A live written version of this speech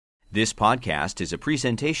This podcast is a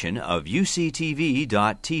presentation of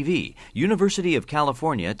UCTV.tv, University of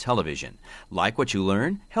California Television. Like what you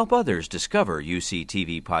learn? Help others discover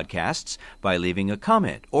UCTV podcasts by leaving a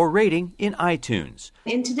comment or rating in iTunes.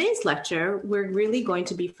 In today's lecture, we're really going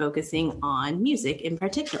to be focusing on music in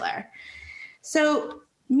particular. So,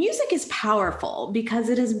 music is powerful because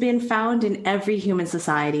it has been found in every human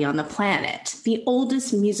society on the planet. The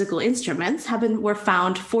oldest musical instruments were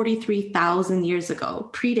found 43,000 years ago,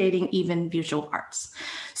 predating even visual arts.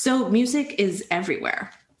 So music is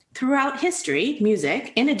everywhere. Throughout history,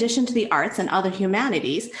 music, in addition to the arts and other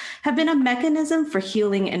humanities, have been a mechanism for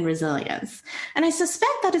healing and resilience. And I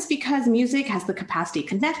suspect that is because music has the capacity to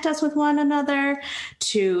connect us with one another,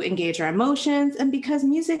 to engage our emotions, and because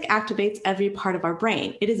music activates every part of our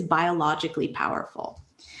brain. It is biologically powerful.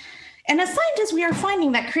 And as scientists, we are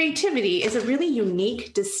finding that creativity is a really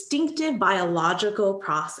unique, distinctive biological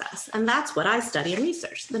process. And that's what I study and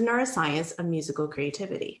research, the neuroscience of musical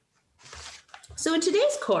creativity. So in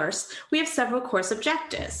today's course, we have several course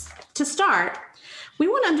objectives. To start, we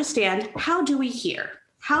want to understand, how do we hear?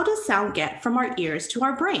 How does sound get from our ears to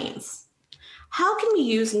our brains? How can we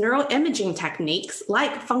use neuroimaging techniques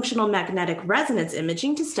like functional magnetic resonance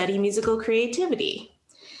imaging to study musical creativity?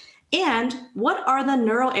 And what are the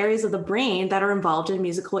neural areas of the brain that are involved in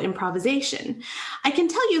musical improvisation? I can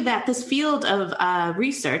tell you that this field of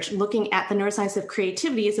research looking at the neuroscience of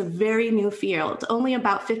creativity is a very new field, only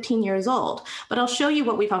about 15 years old, but I'll show you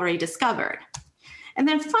what we've already discovered. And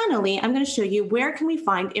then finally, I'm going to show you where can we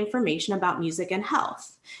find information about music and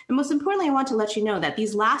health. And most importantly, I want to let you know that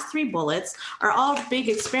these last three bullets are all big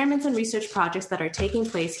experiments and research projects that are taking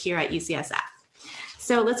place here at UCSF.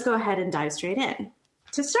 So let's go ahead and dive straight in.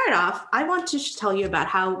 To start off, I want to tell you about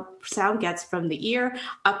how sound gets from the ear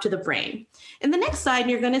up to the brain. In the next slide,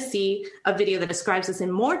 you're going to see a video that describes this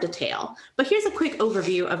in more detail, but here's a quick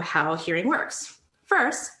overview of how hearing works.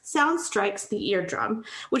 First, sound strikes the eardrum,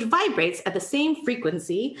 which vibrates at the same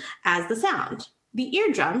frequency as the sound. The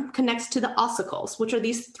eardrum connects to the ossicles, which are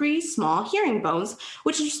these three small hearing bones,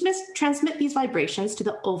 which transmit these vibrations to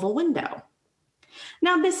the oval window.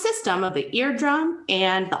 Now, this system of the eardrum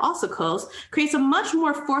and the ossicles creates a much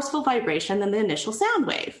more forceful vibration than the initial sound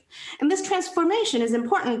wave. And this transformation is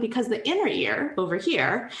important because the inner ear, over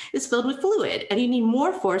here, is filled with fluid, and you need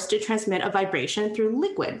more force to transmit a vibration through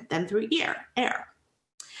liquid than through air.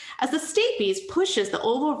 As the stapes pushes the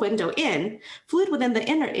oval window in, fluid within the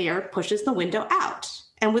inner ear pushes the window out.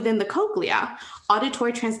 And within the cochlea,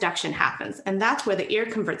 auditory transduction happens, and that's where the ear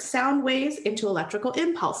converts sound waves into electrical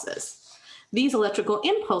impulses. These electrical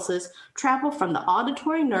impulses travel from the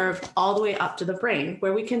auditory nerve all the way up to the brain,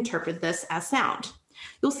 where we can interpret this as sound.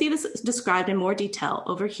 You'll see this described in more detail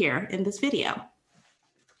over here in this video.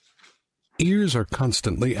 Ears are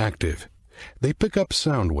constantly active. They pick up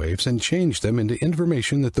sound waves and change them into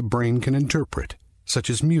information that the brain can interpret, such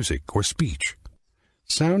as music or speech.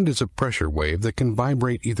 Sound is a pressure wave that can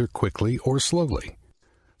vibrate either quickly or slowly.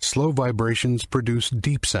 Slow vibrations produce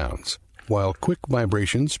deep sounds, while quick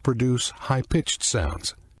vibrations produce high-pitched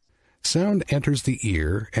sounds. Sound enters the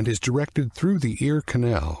ear and is directed through the ear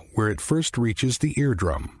canal, where it first reaches the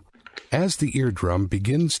eardrum. As the eardrum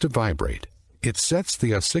begins to vibrate, it sets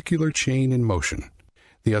the ossicular chain in motion.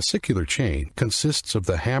 The ossicular chain consists of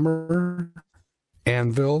the hammer,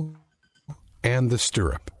 anvil, and the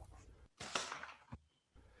stirrup.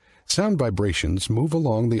 Sound vibrations move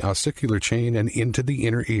along the ossicular chain and into the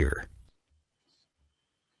inner ear.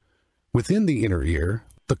 Within the inner ear,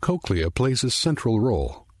 the cochlea plays a central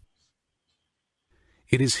role.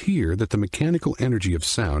 It is here that the mechanical energy of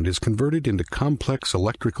sound is converted into complex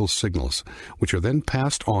electrical signals, which are then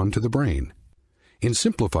passed on to the brain. In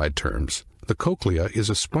simplified terms, the cochlea is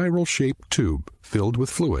a spiral-shaped tube filled with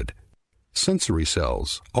fluid. Sensory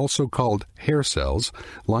cells, also called hair cells,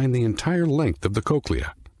 line the entire length of the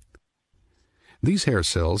cochlea. These hair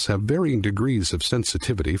cells have varying degrees of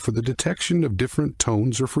sensitivity for the detection of different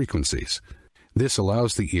tones or frequencies. This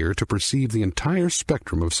allows the ear to perceive the entire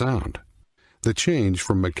spectrum of sound. The change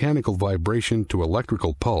from mechanical vibration to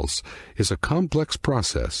electrical pulse is a complex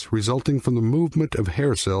process resulting from the movement of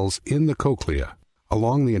hair cells in the cochlea.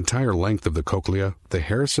 Along the entire length of the cochlea, the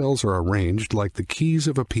hair cells are arranged like the keys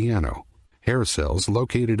of a piano. Hair cells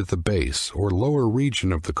located at the base or lower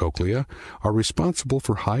region of the cochlea are responsible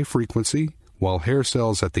for high frequency, while hair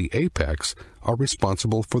cells at the apex are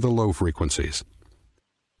responsible for the low frequencies.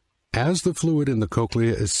 As the fluid in the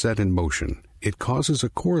cochlea is set in motion, it causes a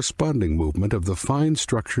corresponding movement of the fine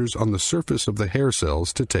structures on the surface of the hair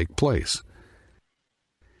cells to take place.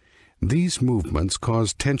 These movements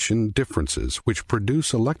cause tension differences, which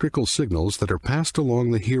produce electrical signals that are passed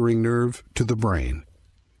along the hearing nerve to the brain.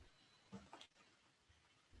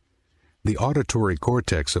 The auditory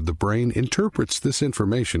cortex of the brain interprets this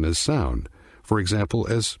information as sound, for example,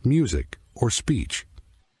 as music or speech.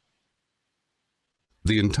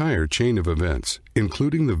 The entire chain of events,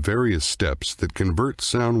 including the various steps that convert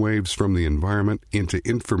sound waves from the environment into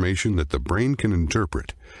information that the brain can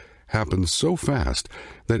interpret, happens so fast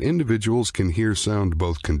that individuals can hear sound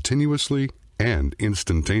both continuously and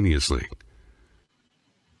instantaneously.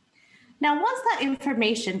 Now, once that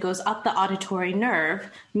information goes up the auditory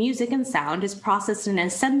nerve, music and sound is processed in an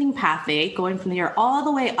ascending pathway going from the ear all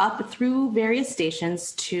the way up through various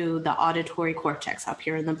stations to the auditory cortex up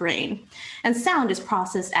here in the brain. And sound is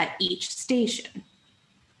processed at each station.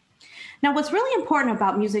 Now, what's really important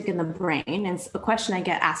about music in the brain, and a question I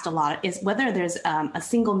get asked a lot, is whether there's a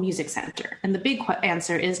single music center. And the big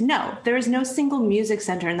answer is no. There is no single music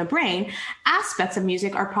center in the brain. Aspects of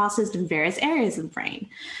music are processed in various areas of the brain.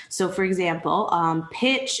 So, for example,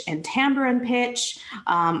 pitch and timbre and pitch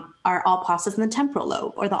are all processed in the temporal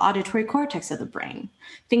lobe or the auditory cortex of the brain.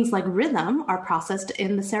 Things like rhythm are processed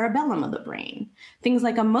in the cerebellum of the brain. Things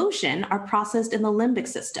like emotion are processed in the limbic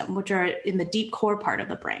system, which are in the deep core part of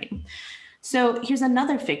the brain. So here's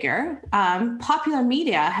another figure. Popular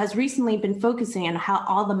media has recently been focusing on how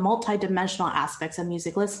all the multidimensional aspects of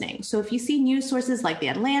music listening. So if you see news sources like The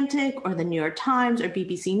Atlantic or the New York Times or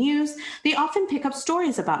BBC News, they often pick up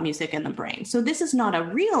stories about music in the brain. So this is not a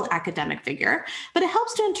real academic figure, but it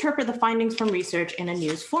helps to interpret the findings from research in a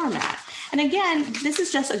news format. And again, this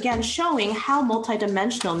is just, showing how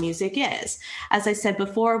multidimensional music is. As I said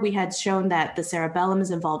before, we had shown that the cerebellum is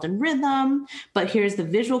involved in rhythm, but here's the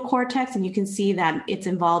visual cortex, and you can see that it's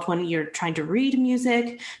involved when you're trying to read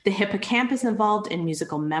music. The hippocampus is involved in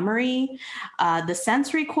musical memory. The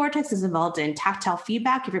sensory cortex is involved in tactile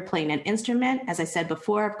feedback if you're playing an instrument. As I said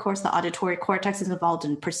before, of course, the auditory cortex is involved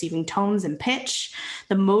in perceiving tones and pitch.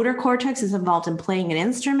 The motor cortex is involved in playing an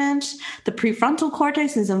instrument. The prefrontal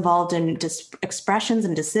cortex is involved in expressions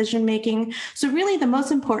and decision making. So really the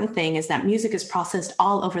most important thing is that music is processed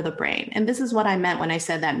all over the brain. And this is what I meant when I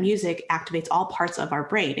said that music activates all parts of our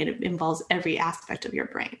brain. It involves every aspect of your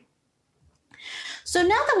brain. So now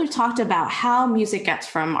that we've talked about how music gets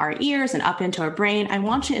from our ears and up into our brain, I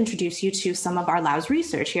want to introduce you to some of our lab's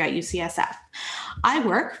research here at UCSF. I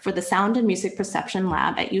work for the Sound and Music Perception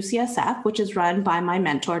Lab at UCSF, which is run by my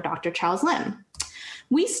mentor, Dr. Charles Lim.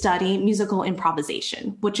 We study musical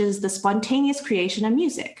improvisation, which is the spontaneous creation of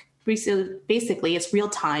music. Basically, it's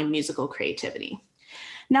real-time musical creativity.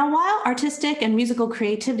 Now, while artistic and musical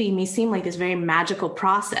creativity may seem like this very magical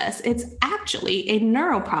process, it's actually a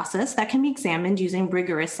neural process that can be examined using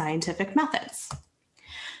rigorous scientific methods.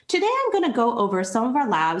 Today, I'm going to go over some of our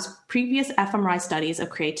lab's previous fMRI studies of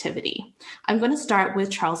creativity. I'm going to start with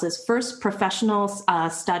Charles's first professional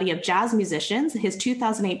study of jazz musicians, his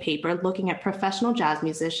 2008 paper looking at professional jazz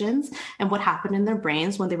musicians and what happened in their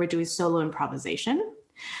brains when they were doing solo improvisation.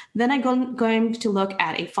 Then I'm going to look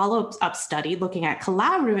at a follow-up study looking at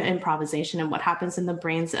collaborative improvisation and what happens in the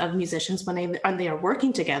brains of musicians when they are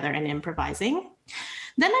working together and improvising.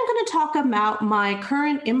 Then I'm going to talk about my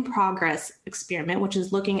current in-progress experiment, which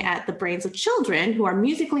is looking at the brains of children who are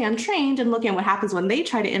musically untrained and looking at what happens when they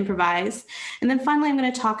try to improvise. And then finally, I'm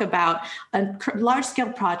going to talk about a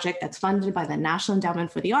large-scale project that's funded by the National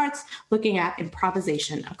Endowment for the Arts, looking at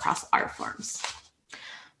improvisation across art forms.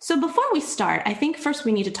 So before we start, I think first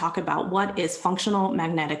we need to talk about what is functional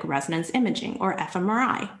magnetic resonance imaging, or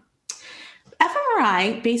fMRI.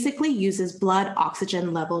 fMRI basically uses blood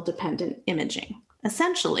oxygen level dependent imaging.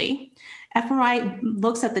 Essentially, fMRI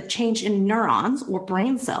looks at the change in neurons or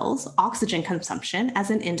brain cells oxygen consumption as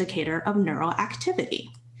an indicator of neural activity.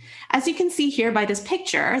 As you can see here by this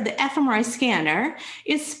picture, the fMRI scanner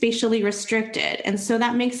is spatially restricted, and so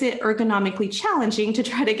that makes it ergonomically challenging to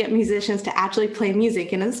try to get musicians to actually play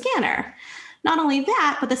music in a scanner. Not only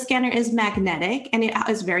that, but the scanner is magnetic and it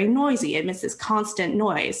is very noisy. It emits this constant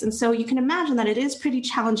noise. And so you can imagine that it is pretty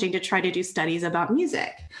challenging to try to do studies about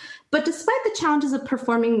music. But despite the challenges of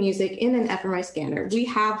performing music in an fMRI scanner, we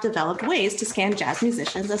have developed ways to scan jazz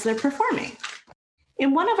musicians as they're performing.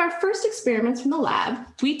 In one of our first experiments from the lab,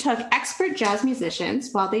 we took expert jazz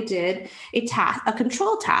musicians while they did a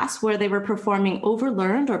control task where they were performing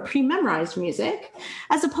overlearned or pre-memorized music,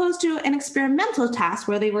 as opposed to an experimental task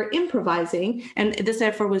where they were improvising, and this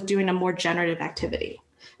therefore was doing a more generative activity.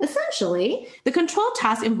 Essentially, the control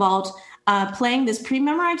task involved playing this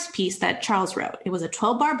pre-memorized piece that Charles wrote. It was a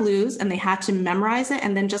 12-bar blues, and they had to memorize it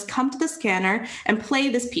and then just come to the scanner and play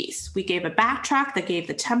this piece. We gave a backtrack that gave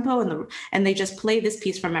the tempo, and they just played this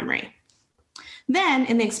piece from memory. Then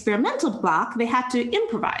in the experimental block, they had to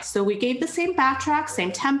improvise. So we gave the same backtrack,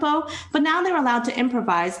 same tempo, but now they were allowed to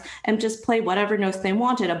improvise and just play whatever notes they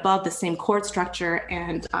wanted above the same chord structure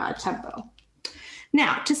and tempo.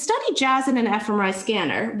 Now, to study jazz in an fMRI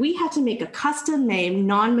scanner, we had to make a custom-made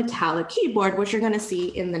non-metallic keyboard, which you're going to see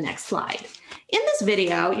in the next slide. In this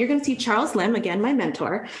video, you're going to see Charles Lim, again, my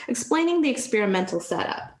mentor, explaining the experimental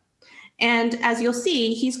setup. And as you'll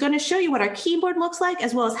see, he's going to show you what our keyboard looks like,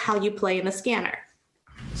 as well as how you play in the scanner.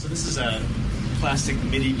 So this is a plastic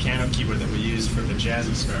MIDI piano keyboard that we use for the jazz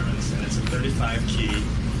experiments, and it's a 35-key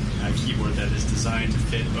keyboard that is designed to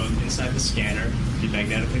fit both inside the scanner, be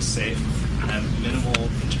magnetically safe, have minimal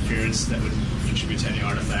interference that would contribute to any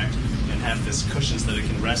artifact, and have this cushion so that it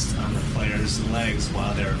can rest on the player's legs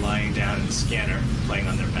while they're lying down in the scanner, playing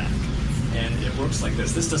on their back. And it works like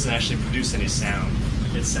this. This doesn't actually produce any sound.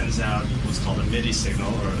 It sends out what's called a MIDI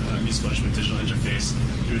signal, or a musical instrument digital interface,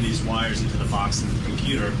 through these wires into the box of the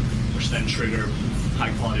computer, which then trigger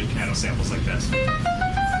high-quality piano samples like this.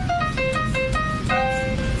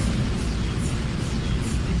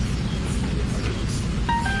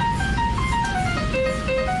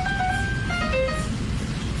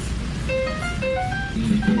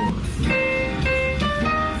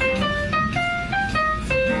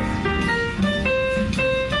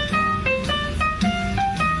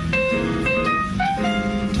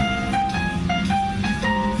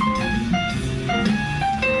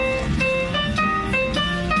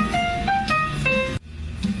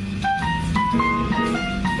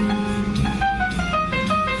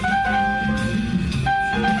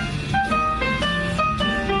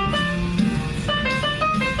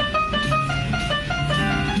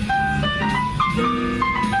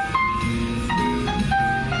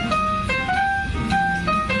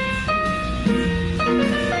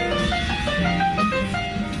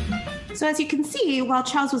 So as you can see, while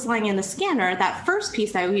Charles was lying in the scanner, that first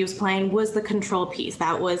piece that he was playing was the control piece.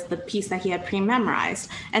 That was the piece that he had pre-memorized.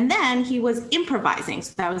 And then he was improvising.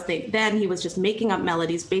 So that was then he was just making up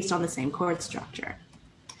melodies based on the same chord structure.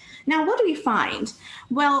 Now, what do we find?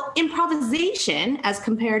 Well, improvisation, as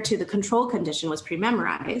compared to the control condition was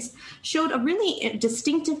pre-memorized, showed a really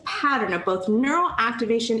distinctive pattern of both neural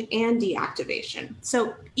activation and deactivation.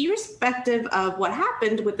 So irrespective of what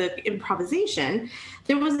happened with the improvisation,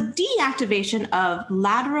 there was a deactivation of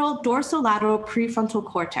dorsolateral prefrontal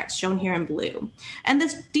cortex, shown here in blue. And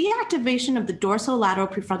this deactivation of the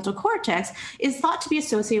dorsolateral prefrontal cortex is thought to be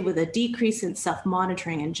associated with a decrease in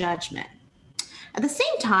self-monitoring and judgment. At the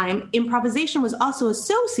same time, improvisation was also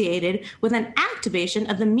associated with an activation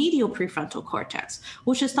of the medial prefrontal cortex,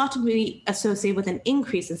 which is thought to be associated with an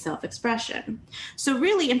increase in self-expression. So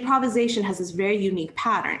really, improvisation has this very unique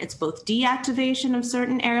pattern. It's both deactivation of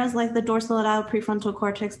certain areas like the dorsolateral prefrontal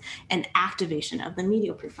cortex and activation of the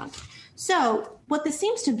medial prefrontal. So what this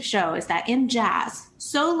seems to show is that in jazz,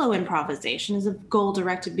 solo improvisation is a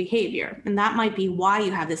goal-directed behavior, and that might be why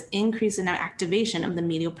you have this increase in activation of the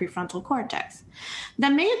medial prefrontal cortex.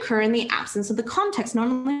 That may occur in the absence of the context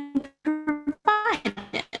normally provided,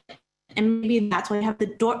 and maybe that's why you have the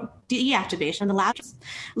deactivation of the lateral,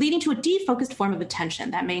 leading to a defocused form of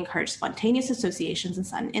attention that may encourage spontaneous associations and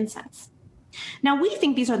sudden insights. Now, we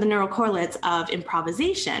think these are the neural correlates of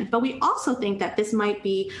improvisation, but we also think that this might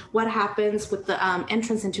be what happens with the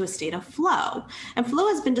entrance into a state of flow. And flow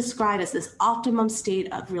has been described as this optimum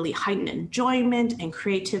state of really heightened enjoyment and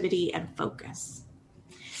creativity and focus.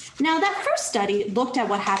 Now, that first study looked at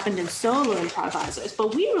what happened in solo improvisers,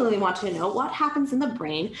 but we really want to know what happens in the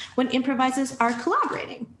brain when improvisers are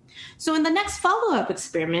collaborating. So in the next follow-up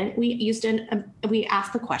experiment, we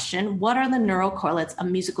asked the question, what are the neural correlates of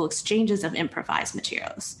musical exchanges of improvised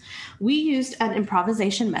materials? We used an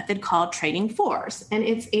improvisation method called trading fours, and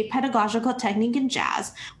it's a pedagogical technique in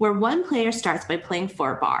jazz where one player starts by playing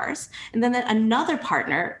 4 bars, and then another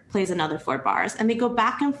partner plays another 4 bars, and they go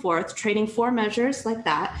back and forth, trading 4 measures like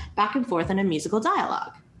that, back and forth in a musical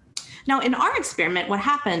dialogue. Now, in our experiment, what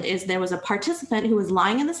happened is there was a participant who was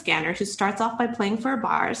lying in the scanner who starts off by playing 4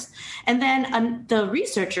 bars, and then the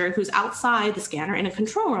researcher who's outside the scanner in a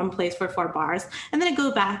control room plays for 4 bars, and then it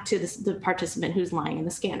goes back to the participant who's lying in the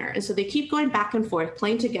scanner. And so they keep going back and forth,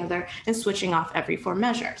 playing together and switching off every 4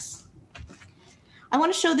 measures. I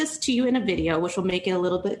want to show this to you in a video, which will make it a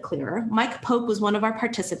little bit clearer. Mike Pope was one of our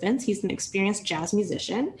participants. He's an experienced jazz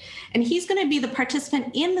musician, and he's going to be the participant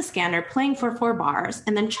in the scanner playing for 4 bars,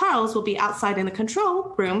 and then Charles will be outside in the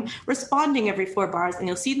control room responding every 4 bars, and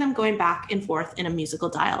you'll see them going back and forth in a musical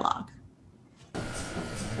dialogue.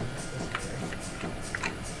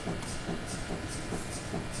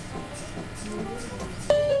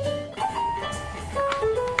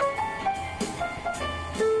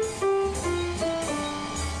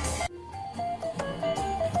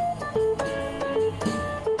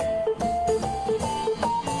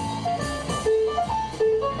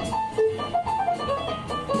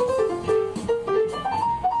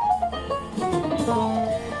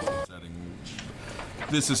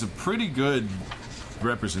 this is a pretty good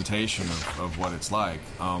representation of what it's like.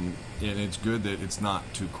 And it's good that it's not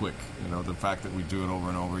too quick. You know, the fact that we do it over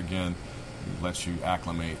and over again lets you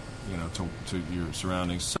acclimate, you know, to your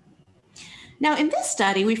surroundings. Now, in this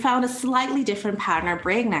study, we found a slightly different pattern of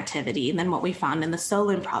brain activity than what we found in the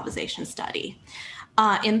solo improvisation study.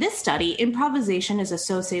 In this study, improvisation is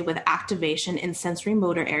associated with activation in sensory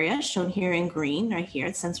motor areas, shown here in green, right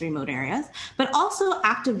here, sensory motor areas, but also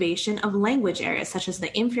activation of language areas, such as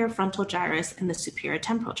the inferior frontal gyrus and the superior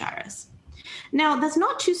temporal gyrus. Now, that's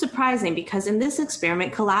not too surprising because in this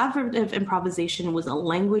experiment, collaborative improvisation was a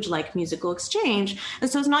language-like musical exchange, and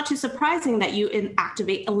so it's not too surprising that you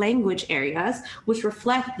activate language areas which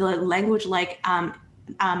reflect the language-like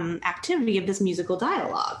activity of this musical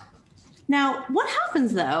dialogue. Now, what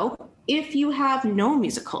happens, though, if you have no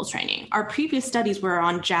musical training? Our previous studies were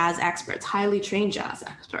on jazz experts, highly trained jazz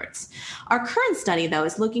experts. Our current study, though,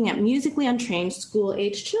 is looking at musically untrained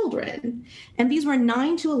school-age children. And these were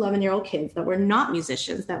 9 to 11-year-old kids that were not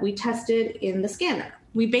musicians that we tested in the scanner.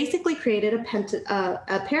 We basically created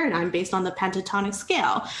a paradigm based on the pentatonic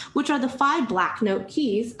scale, which are the 5 black note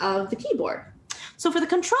keys of the keyboard. So for the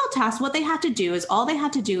control task, what they had to do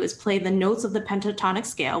is play the notes of the pentatonic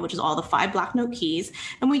scale, which is all the 5 black note keys,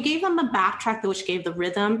 and we gave them a backtrack which gave the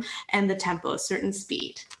rhythm and the tempo a certain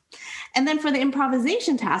speed. And then for the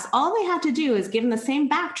improvisation task, all they had to do is give them the same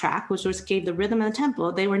backtrack, which gave the rhythm and the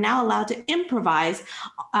tempo. They were now allowed to improvise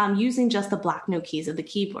using just the black note keys of the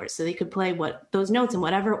keyboard, so they could play those notes in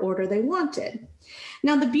whatever order they wanted.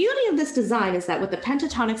 Now, the beauty of this design is that with the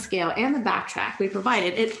pentatonic scale and the backtrack we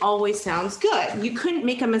provided, it always sounds good. You couldn't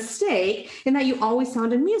make a mistake in that you always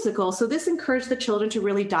sounded musical. So this encouraged the children to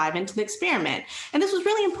really dive into the experiment. And this was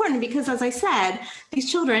really important because, as I said,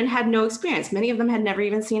 these children had no experience. Many of them had never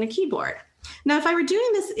even seen a keyboard. Now, if I were doing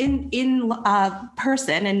this in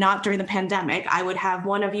person and not during the pandemic, I would have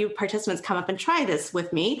one of you participants come up and try this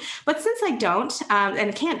with me. But since I don't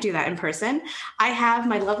and can't do that in person, I have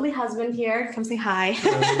my lovely husband here. Come say hi.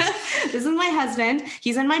 This is my husband.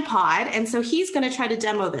 He's in my pod. And so he's going to try to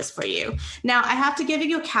demo this for you. Now, I have to give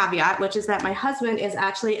you a caveat, which is that my husband is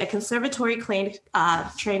actually a conservatory trained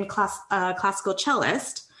classical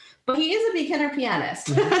cellist. But he is a beginner pianist.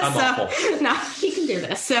 No, he can do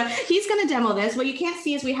this. So he's going to demo this. What you can't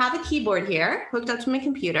see is we have a keyboard here hooked up to my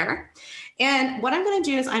computer. And what I'm going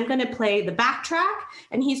to do is I'm going to play the backtrack,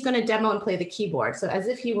 and he's going to demo and play the keyboard. So as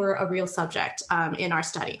if he were a real subject in our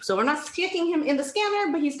study. So we're not sticking him in the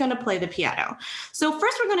scanner, but he's going to play the piano. So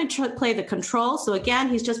first we're going to play the control. So again,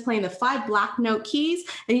 he's just playing the 5 black note keys,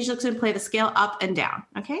 and he's just going to play the scale up and down.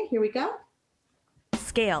 Okay, here we go.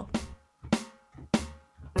 Scale.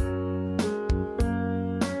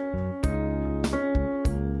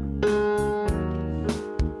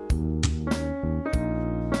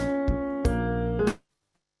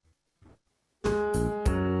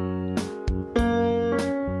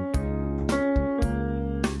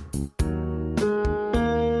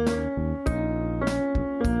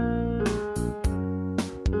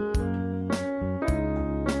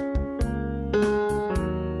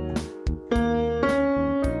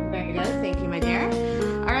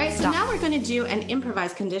 Do an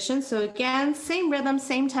improvised condition. So again, same rhythm,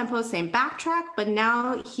 same tempo, same backtrack, but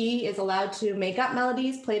now he is allowed to make up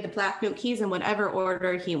melodies, play the black note keys in whatever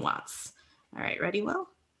order he wants. All right, ready, Will?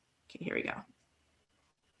 Okay, here we go.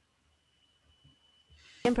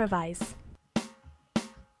 Improvise.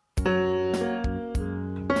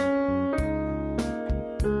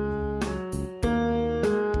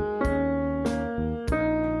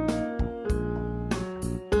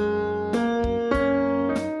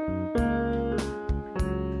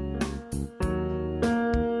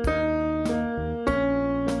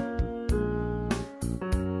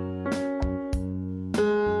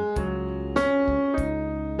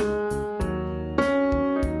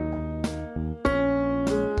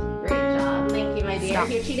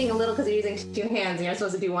 You're cheating a little because you're using 2 hands and you're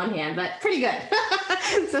supposed to do 1 hand, but pretty good.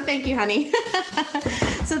 So thank you, honey.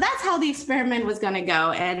 So that's how the experiment was going to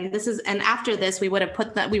go. And after this, we would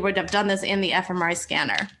have done this in the fMRI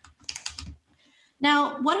scanner.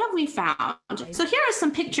 Now, what have we found? So here are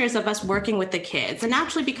some pictures of us working with the kids. And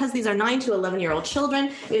actually, because these are 9 to 11-year-old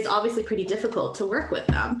children, it is obviously pretty difficult to work with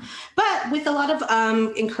them. But with a lot of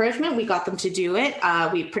encouragement, we got them to do it.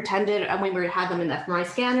 We pretended, and we had them in the fMRI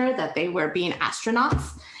scanner, that they were being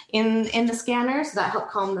astronauts in the scanner, so that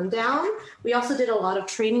helped calm them down. We also did a lot of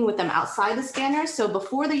training with them outside the scanner. So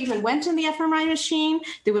before they even went in the fMRI machine,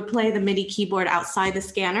 they would play the MIDI keyboard outside the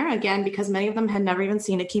scanner, again, because many of them had never even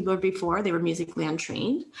seen a keyboard before. They were musically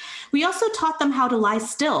untrained. We also taught them how to lie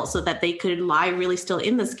still so that they could lie really still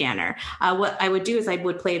in the scanner. What I would do is I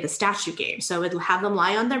would play the statue game. So I would have them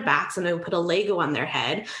lie on their backs and I would put a Lego on their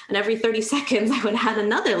head. And every 30 seconds, I would add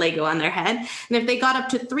another Lego on their head. And if they got up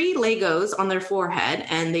to 3 Legos on their forehead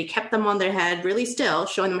and they kept them on their head really still,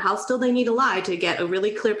 showing them how still they need to lie to get a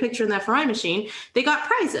really clear picture in the fMRI machine, they got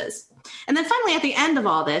prizes. And then finally, at the end of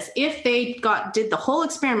all this, if they did the whole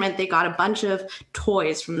experiment, they got a bunch of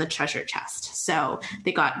toys from the treasure chest. So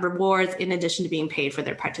they got rewards in addition to being paid for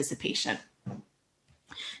their participation.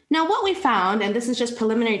 Now, what we found, and this is just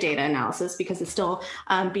preliminary data analysis because it's still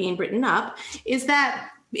being written up, is that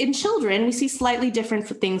in children, we see slightly different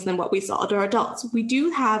things than what we saw in our adults. We do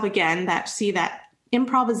have, again, that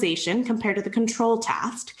improvisation compared to the control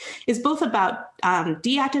task is both about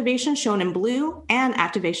deactivation shown in blue and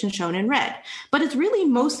activation shown in red. But it's really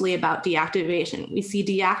mostly about deactivation. We see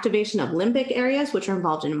deactivation of limbic areas, which are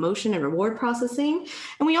involved in emotion and reward processing.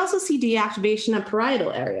 And we also see deactivation of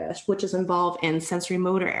parietal areas, which is involved in sensory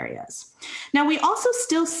motor areas. Now, we also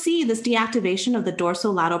still see this deactivation of the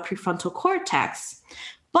dorsolateral prefrontal cortex,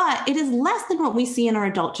 but it is less than what we see in our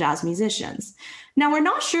adult jazz musicians. Now, we're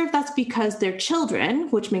not sure if that's because they're children,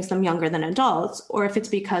 which makes them younger than adults, or if it's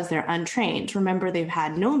because they're untrained. Remember, they've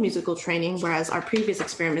had no musical training, whereas our previous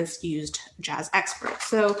experiments used jazz experts.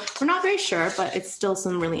 So we're not very sure, but it's still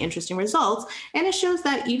some really interesting results. And it shows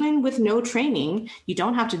that even with no training, you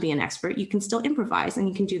don't have to be an expert. You can still improvise, and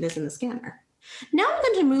you can do this in the scanner. Now I'm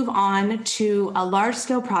going to move on to a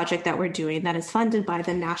large-scale project that we're doing that is funded by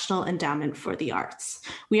the National Endowment for the Arts.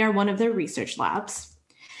 We are one of their research labs.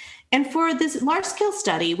 And for this large-scale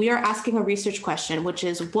study, we are asking a research question, which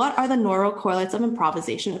is, what are the neural correlates of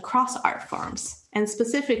improvisation across art forms? And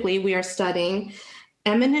specifically, we are studying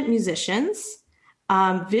eminent musicians,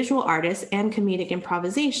 visual artists, and comedic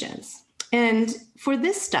improvisations. And for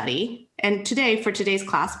this study, and for today's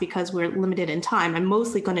class, because we're limited in time, I'm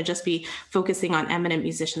mostly going to just be focusing on eminent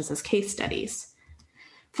musicians as case studies.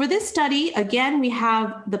 For this study, again, we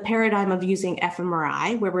have the paradigm of using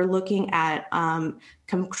fMRI, where we're looking at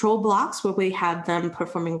control blocks, where we have them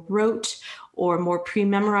performing rote or more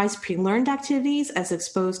pre-memorized, pre-learned activities as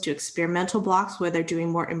exposed to experimental blocks, where they're doing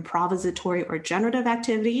more improvisatory or generative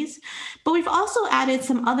activities. But we've also added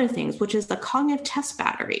some other things, which is the cognitive test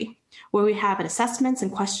battery, where we have assessments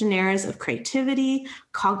and questionnaires of creativity,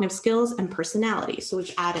 cognitive skills, and personality. So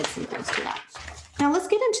we've added some things to that. Now let's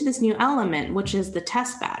get into this new element, which is the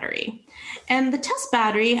test battery. And the test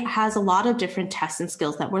battery has a lot of different tests and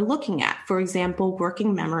skills that we're looking at. For example,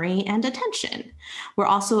 working memory and attention. We're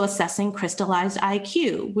also assessing crystallized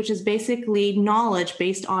IQ, which is basically knowledge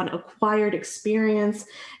based on acquired experience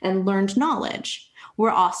and learned knowledge.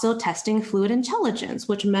 We're also testing fluid intelligence,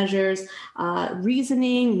 which measures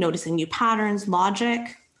reasoning, noticing new patterns,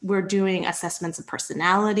 logic. We're doing assessments of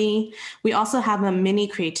personality. We also have a mini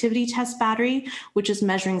creativity test battery, which is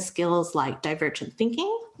measuring skills like divergent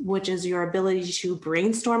thinking, which is your ability to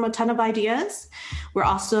brainstorm a ton of ideas. We're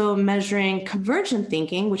also measuring convergent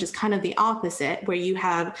thinking, which is kind of the opposite, where you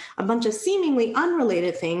have a bunch of seemingly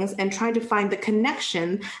unrelated things and trying to find the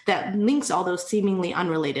connection that links all those seemingly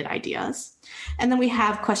unrelated ideas. And then we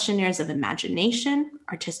have questionnaires of imagination,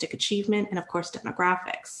 artistic achievement, and of course,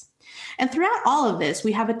 demographics. And throughout all of this,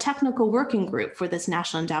 we have a technical working group for this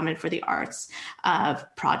National Endowment for the Arts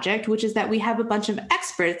project, which is that we have a bunch of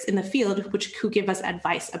experts in the field who give us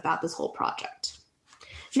advice about this whole project.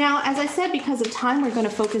 Now, as I said, because of time, we're going to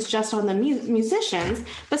focus just on the musicians,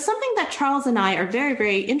 but something that Charles and I are very,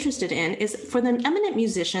 very interested in is for the eminent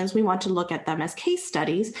musicians, we want to look at them as case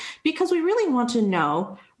studies because we really want to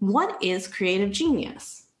know, what is creative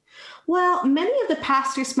genius? Well, many of the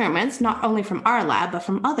past experiments, not only from our lab, but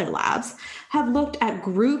from other labs, have looked at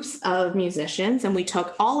groups of musicians, and we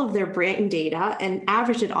took all of their brain data and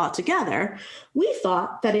averaged it all together. We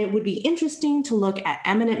thought that it would be interesting to look at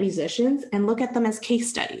eminent musicians and look at them as case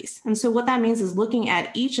studies. And so what that means is looking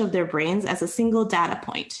at each of their brains as a single data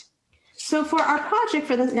point. So for our project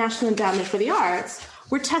for the National Endowment for the Arts,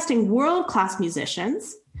 we're testing world-class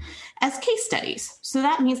musicians as case studies. So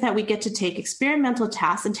that means that we get to take experimental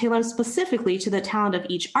tasks and tailor them specifically to the talent of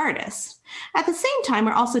each artist. At the same time,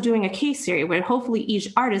 we're also doing a case series where hopefully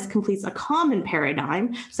each artist completes a common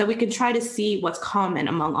paradigm so we can try to see what's common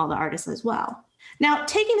among all the artists as well. Now,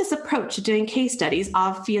 taking this approach to doing case studies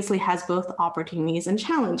obviously has both opportunities and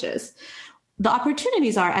challenges. The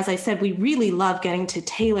opportunities are, as I said, we really love getting to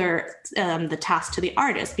tailor the task to the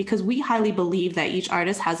artist because we highly believe that each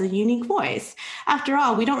artist has a unique voice. After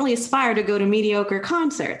all, we don't really aspire to go to mediocre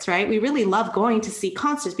concerts, right? We really love going to see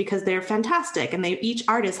concerts because they're fantastic and each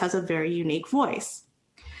artist has a very unique voice.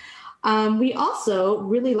 We also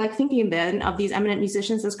really like thinking then of these eminent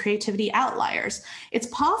musicians as creativity outliers. It's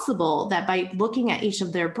possible that by looking at each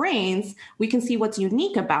of their brains, we can see what's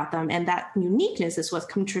unique about them, and that uniqueness is what's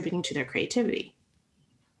contributing to their creativity.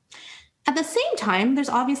 At the same time, there's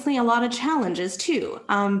obviously a lot of challenges too.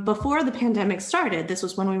 Before the pandemic started, this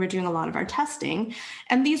was when we were doing a lot of our testing,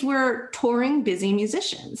 and these were touring, busy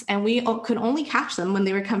musicians, and we could only catch them when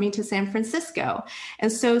they were coming to San Francisco.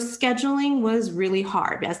 And so scheduling was really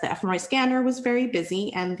hard as the fMRI scanner was very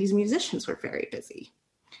busy and these musicians were very busy.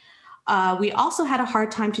 We also had a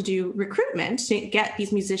hard time to do recruitment to get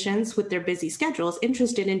these musicians with their busy schedules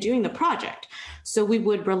interested in doing the project. So we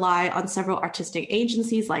would rely on several artistic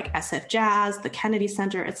agencies like SF Jazz, the Kennedy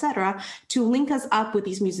Center, etc., to link us up with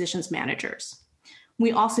these musicians' managers.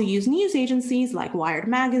 We also use news agencies like Wired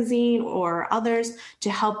Magazine or others to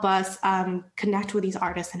help us connect with these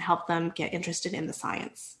artists and help them get interested in the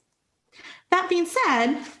science. That being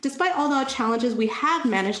said, despite all the challenges, we have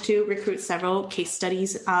managed to recruit several case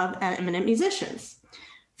studies of eminent musicians.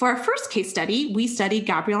 For our first case study, we studied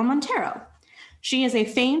Gabriela Montero. She is a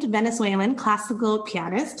famed Venezuelan classical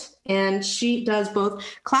pianist, and she does both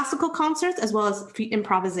classical concerts as well as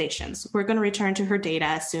improvisations. We're going to return to her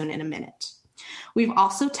data soon in a minute. We've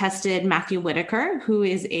also tested Matthew Whitaker, who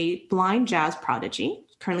is a blind jazz prodigy,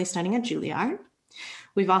 currently studying at Juilliard.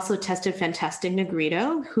 We've also tested Fantastic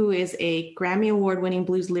Negrito, who is a Grammy Award-winning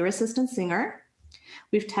blues lyricist and singer.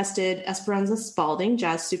 We've tested Esperanza Spalding,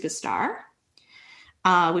 jazz superstar.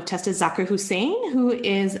 We've tested Zakir Hussain, who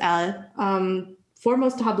is a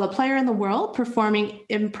foremost tabla player in the world, performing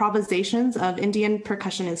improvisations of Indian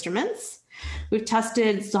percussion instruments. We've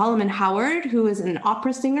tested Solomon Howard, who is an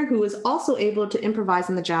opera singer who is also able to improvise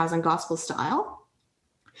in the jazz and gospel style.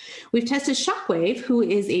 We've tested Shockwave, who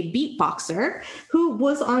is a beatboxer who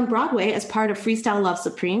was on Broadway as part of Freestyle Love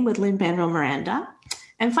Supreme with Lin-Manuel Miranda.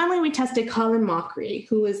 And finally, we tested Colin Mockery,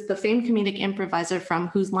 who is the famed comedic improviser from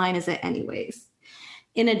Whose Line Is It Anyways?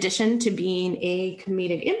 In addition to being a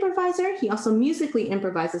comedic improviser, he also musically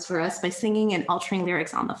improvises for us by singing and altering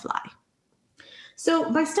lyrics on the fly.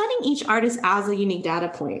 So by studying each artist as a unique data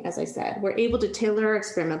point, as I said, we're able to tailor our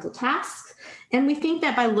experimental tasks. And we think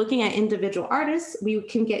that by looking at individual artists, we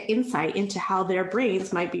can get insight into how their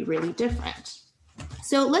brains might be really different.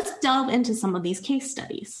 So let's delve into some of these case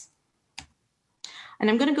studies. And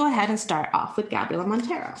I'm going to go ahead and start off with Gabriela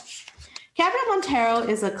Montero. Gabriela Montero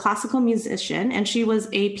is a classical musician, and she was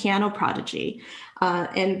a piano prodigy.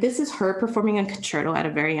 And this is her performing a concerto at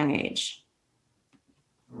a very young age.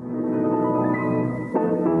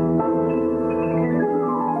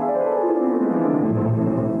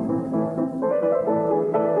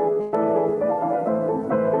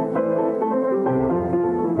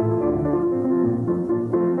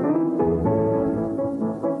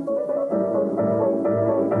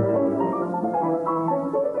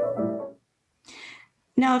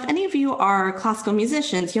 Now, if any of you are classical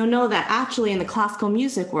musicians, you'll know that actually in the classical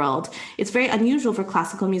music world, it's very unusual for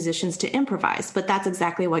classical musicians to improvise, but that's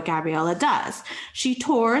exactly what Gabriela does. She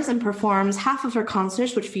tours and performs half of her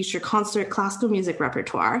concerts, which feature concert classical music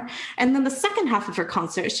repertoire. And then the second half of her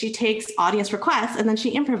concerts, she takes audience requests and then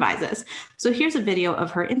she improvises. So here's a video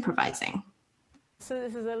of her improvising. So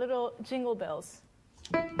this is a little Jingle Bells.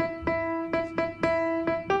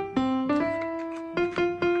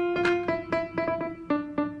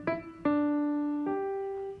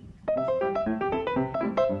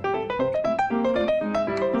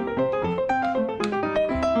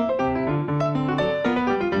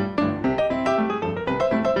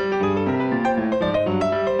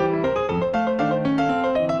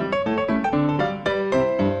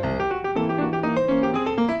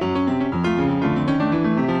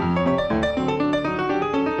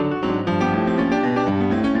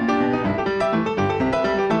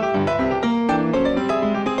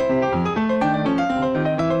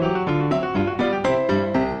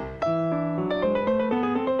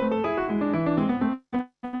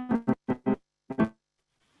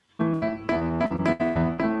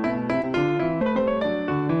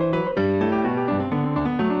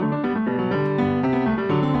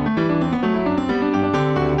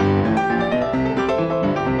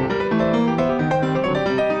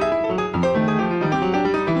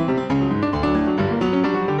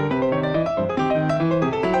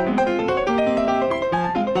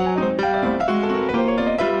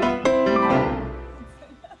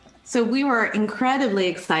 So we were incredibly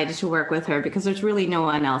excited to work with her because there's really no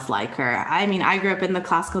one else like her. I mean, I grew up in the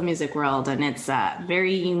classical music world, and it's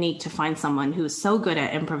very unique to find someone who's so good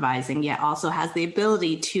at improvising, yet also has the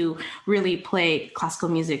ability to really play classical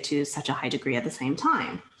music to such a high degree at the same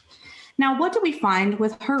time. Now, what do we find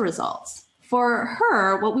with her results? For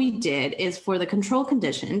her, what we did is for the control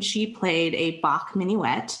condition, she played a Bach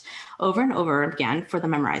minuet over and over again for the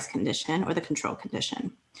memorized condition or the control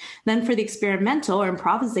condition. Then for the experimental or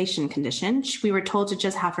improvisation condition, we were told to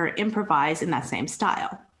just have her improvise in that same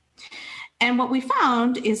style. And what we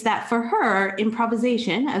found is that for her,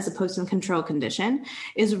 improvisation, as opposed to the control condition,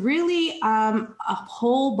 is really a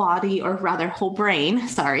whole body, or rather whole brain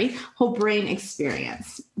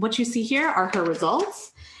experience. What you see here are her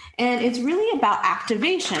results. And it's really about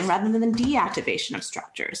activation rather than deactivation of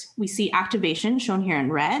structures. We see activation shown here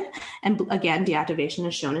in red, and again, deactivation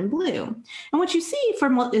is shown in blue. And what you see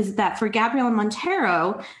is that for Gabriela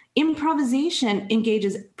Montero, improvisation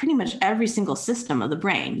engages pretty much every single system of the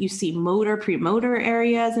brain. You see motor, premotor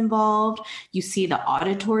areas involved. You see the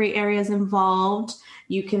auditory areas involved.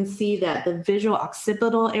 You can see that the visual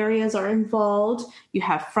occipital areas are involved. You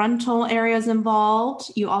have frontal areas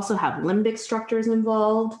involved. You also have limbic structures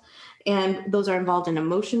involved, and those are involved in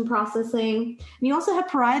emotion processing. And you also have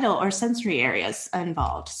parietal or sensory areas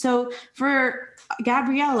involved. So for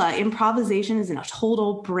Gabriela, improvisation is in a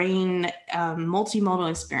total brain multimodal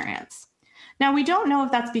experience. Now, we don't know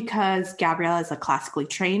if that's because Gabriela is a classically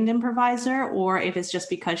trained improviser or if it's just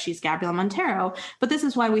because she's Gabriela Montero, but this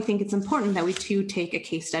is why we think it's important that we too take a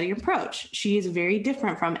case study approach. She is very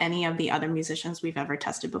different from any of the other musicians we've ever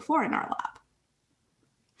tested before in our lab.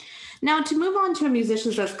 Now, to move on to a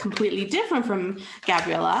musician that's completely different from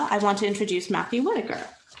Gabriela, I want to introduce Matthew Whitaker.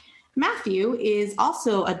 Matthew is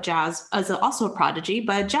also also a prodigy,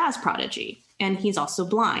 but a jazz prodigy, and he's also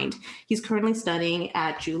blind. He's currently studying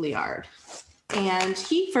at Juilliard. And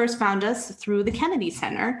he first found us through the Kennedy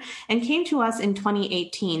Center and came to us in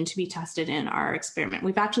 2018 to be tested in our experiment.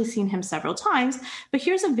 We've actually seen him several times, but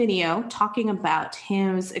here's a video talking about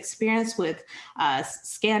his experience with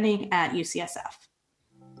scanning at UCSF.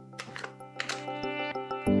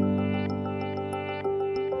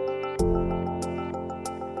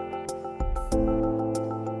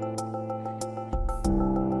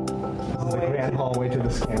 The grand hallway to the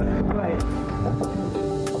scanner. Right.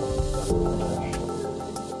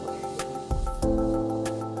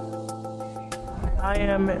 I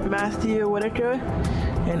am Matthew Whitaker,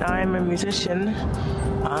 and I am a musician.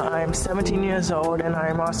 I'm 17 years old, and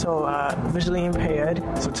I'm also visually impaired.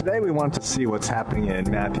 So today we want to see what's happening in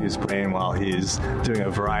Matthew's brain while he's doing a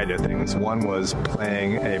variety of things. One was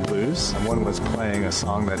playing a blues, and one was playing a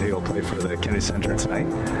song that he'll play for the Kennedy Center tonight,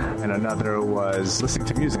 and another was listening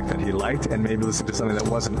to music that he liked and maybe listening to something that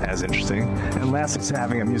wasn't as interesting. And lastly,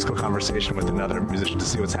 having a musical conversation with another musician to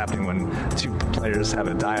see what's happening when two players have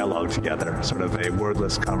a dialogue together, sort of a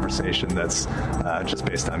wordless conversation that's just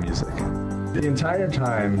based on music. The entire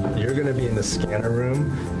time, you're going to be in the scanner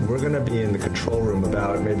room. We're going to be in the control room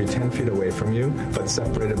about maybe 10 feet away from you, but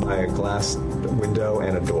separated by a glass window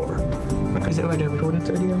and a door. Is it like a recording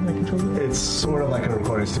studio, like control room? It's sort of like a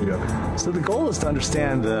recording studio. So the goal is to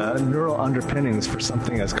understand the neural underpinnings for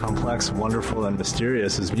something as complex, wonderful, and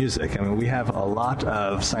mysterious as music. I mean, we have a lot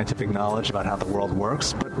of scientific knowledge about how the world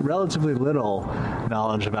works, but relatively little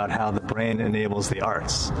knowledge about how the brain enables the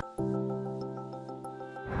arts.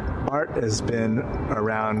 Art has been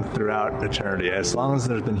around throughout eternity. As long as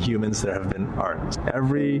there's been humans, there have been art.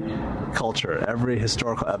 Every culture, every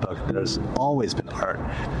historical epoch, there's always been art.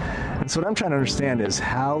 And so what I'm trying to understand is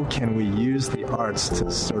how can we use the arts to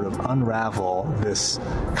sort of unravel this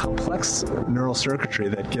complex neural circuitry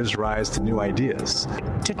that gives rise to new ideas.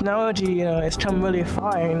 Technology, has come really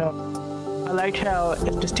far, I liked how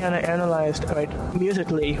it just kind of analyzed,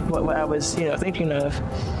 musically what I was, thinking of.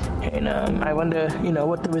 And I wonder,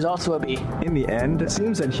 what the results will be. In the end, it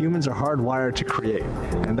seems that humans are hardwired to create,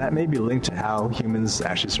 and that may be linked to how humans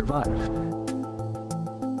actually survive.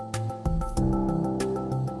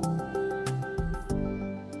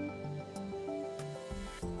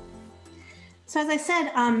 So as I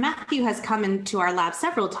said, Matthew has come into our lab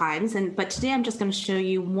several times, but today I'm just going to show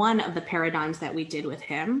you one of the paradigms that we did with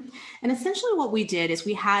him. And essentially what we did is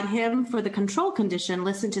we had him, for the control condition,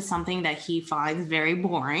 listen to something that he finds very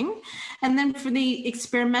boring. And then for the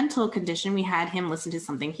experimental condition, we had him listen to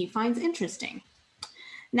something he finds interesting.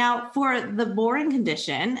 Now, for the boring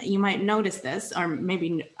condition, you might notice this, or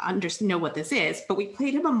maybe know what this is, but we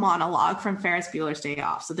played him a monologue from Ferris Bueller's Day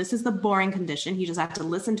Off. So this is the boring condition. He just had to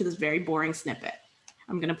listen to this very boring snippet.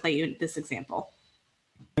 I'm going to play you this example.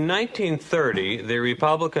 In 1930, the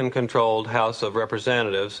Republican-controlled House of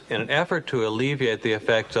Representatives, in an effort to alleviate the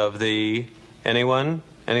effects of the, anyone?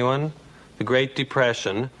 The Great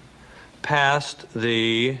Depression, passed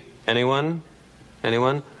the, anyone?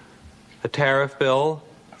 A tariff bill,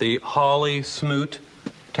 the Hawley-Smoot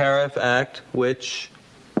Tariff Act, which,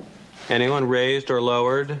 anyone, raised or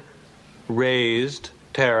lowered? Raised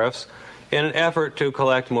tariffs in an effort to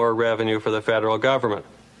collect more revenue for the federal government.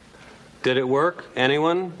 Did it work?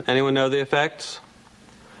 Anyone? Anyone know the effects?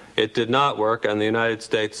 It did not work, and the United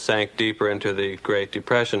States sank deeper into the Great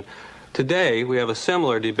Depression. Today, we have a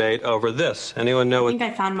similar debate over this. Anyone know I think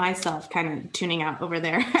I found myself kind of tuning out over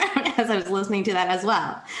there as I was listening to that as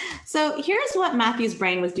well. So here's what Matthew's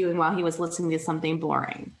brain was doing while he was listening to something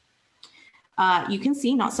boring. You can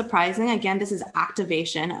see, not surprising, again, this is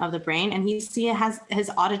activation of the brain, and it has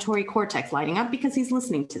his auditory cortex lighting up because he's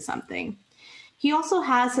listening to something. He also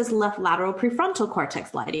has his left lateral prefrontal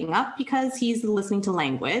cortex lighting up because he's listening to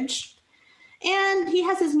language. And he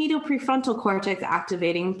has his medial prefrontal cortex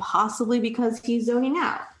activating, possibly because he's zoning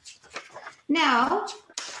out. Now,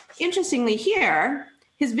 interestingly here,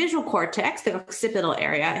 his visual cortex, the occipital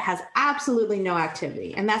area, has absolutely no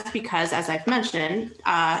activity. And that's because, as I've mentioned,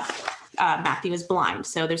 Matthew is blind.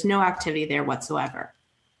 So there's no activity there whatsoever.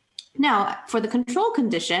 Now, for the control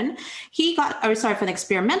condition, for the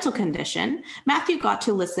experimental condition, Matthew got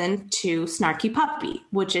to listen to Snarky Puppy,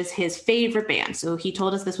 which is his favorite band. So he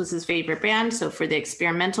told us this was his favorite band. So for the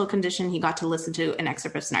experimental condition, he got to listen to an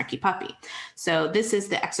excerpt of Snarky Puppy. So this is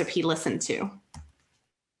the excerpt he listened to.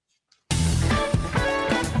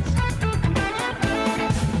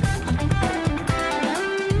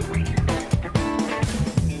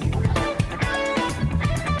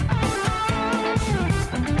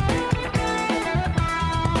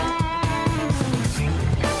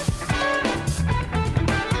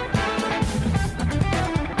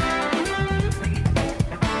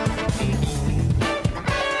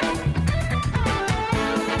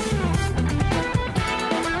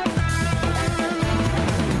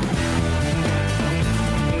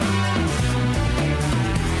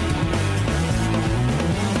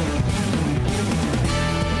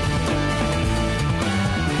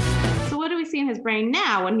 Brain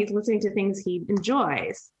now when he's listening to things he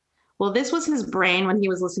enjoys. Well, this was his brain when he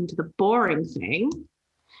was listening to the boring thing.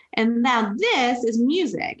 And now this is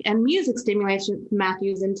music, and music stimulates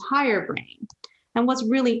Matthew's entire brain. And what's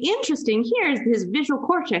really interesting here is his visual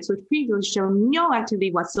cortex, which previously showed no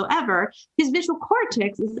activity whatsoever. His visual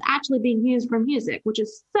cortex is actually being used for music, which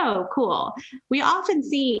is so cool. We often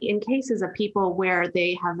see in cases of people where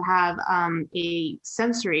they have a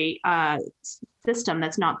sensory system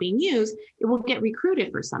that's not being used, it will get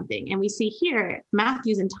recruited for something. And we see here,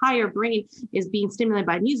 Matthew's entire brain is being stimulated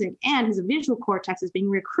by music, and his visual cortex is being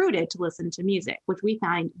recruited to listen to music, which we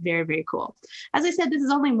find very, very cool. As I said, this is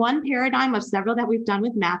only one paradigm of several that we've done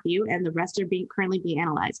with Matthew, and the rest are currently being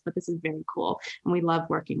analyzed, but this is very cool. And we love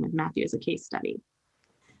working with Matthew as a case study.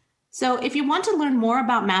 So if you want to learn more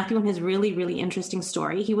about Matthew and his really, really interesting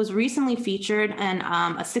story, he was recently featured in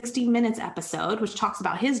a 60 Minutes episode, which talks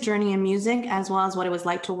about his journey in music, as well as what it was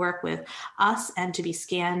like to work with us and to be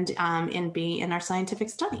scanned in our scientific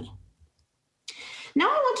study. Now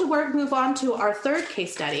I want to move on to our third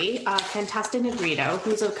case study, Fantasta Negrito,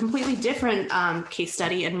 who's a completely different case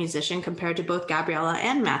study and musician compared to both Gabriella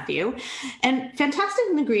and Matthew. And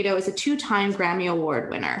Fantasta Negrito is a 2-time Grammy Award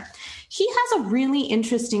winner. He has a really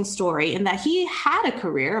interesting story in that he had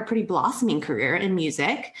a pretty blossoming career in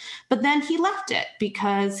music, but then he left it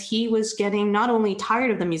because he was getting not only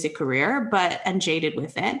tired of the music career, and jaded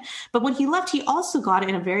with it. But when he left, he also got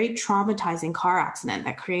in a very traumatizing car accident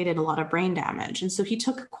that created a lot of brain damage. And so he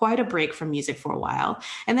took quite a break from music for a while.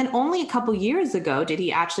 And then only a couple years ago did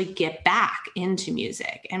he actually get back into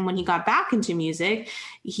music. And when he got back into music,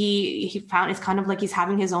 he found it's kind of like he's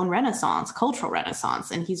having his own renaissance, cultural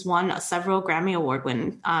renaissance. And he's won several Grammy Award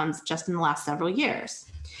wins just in the last several years.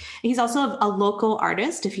 He's also a local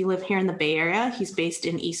artist. If you live here in the Bay Area, he's based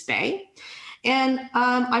in East Bay. And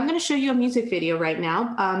I'm going to show you a music video right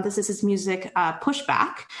now. This is his music,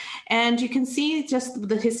 Pushback. And you can see just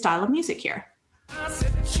his style of music here.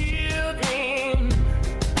 Children,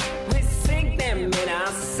 we sing them in our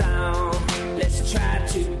song. Let's try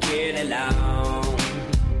to get along.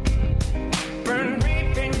 Burn,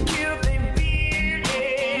 rape, and kill them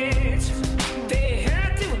village. They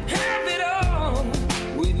had to have it all.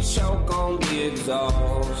 We choke on the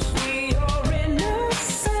exhaust. We are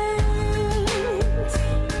innocent.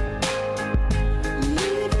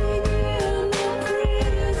 Living in a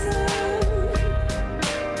prison.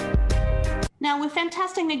 Now, with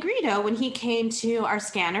Fantastic Negrito, when he came to our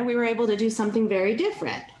scanner, we were able to do something very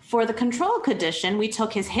different. For the control condition, we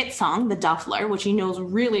took his hit song, The Duffler, which he knows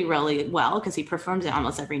really, really well because he performs it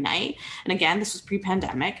almost every night. And again, this was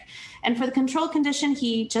pre-pandemic. And for the control condition,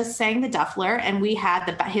 he just sang The Duffler, and we had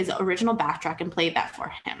his original backtrack and played that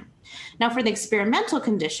for him. Now, for the experimental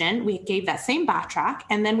condition, we gave that same backtrack,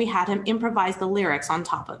 and then we had him improvise the lyrics on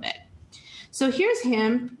top of it. So here's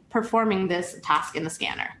him performing this task in the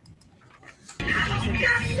scanner. I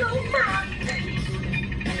got no money.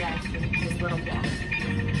 His little block.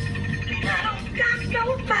 I don't got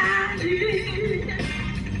nobody.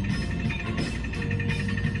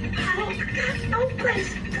 I don't got no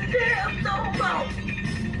place to live no more.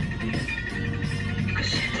 'Cause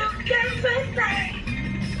she took everything.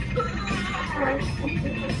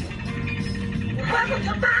 Welcome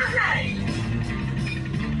to my life.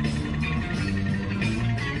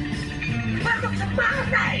 Welcome to my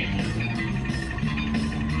life.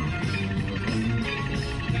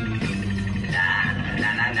 La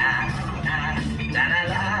la la la. La la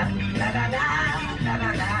la la la la la la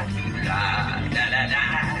la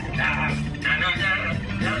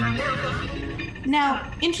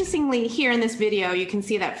Now, interestingly, here in this video, you can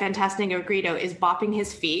see that Fantastic Negrito is bopping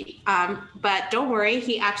his feet. But don't worry,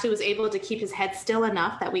 he actually was able to keep his head still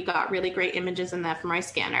enough that we got really great images in that from our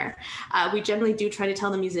scanner. We generally do try to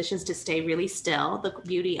tell the musicians to stay really still. The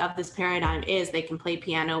beauty of this paradigm is they can play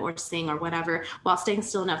piano or sing or whatever while staying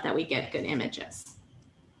still enough that we get good images.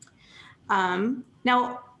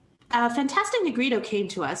 Fantastic Negrito came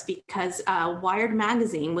to us because Wired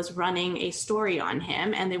Magazine was running a story on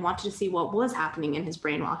him, and they wanted to see what was happening in his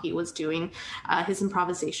brain while he was doing his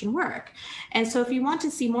improvisation work. And so if you want to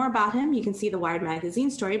see more about him, you can see the Wired Magazine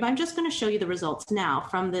story, but I'm just going to show you the results now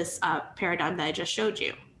from this paradigm that I just showed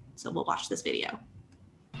you. So we'll watch this video.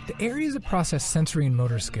 The areas that process sensory and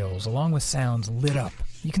motor skills, along with sounds, lit up.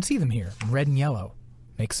 You can see them here in red and yellow.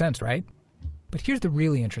 Makes sense, right? But here's the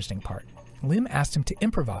really interesting part. Lim asked him to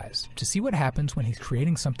improvise to see what happens when he's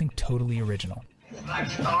creating something totally original. It's like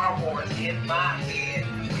Star Wars in my head.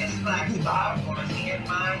 It's like Star Wars in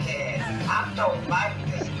my head. I don't like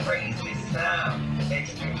this crazy sound. It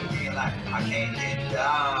makes me feel like I can't get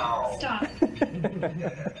down. Stop.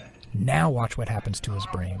 Now watch what happens to his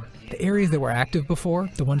brain. The areas that were active before,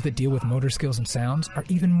 the ones that deal with motor skills and sounds, are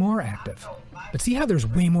even more active. But see how there's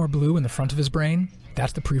way more blue in the front of his brain?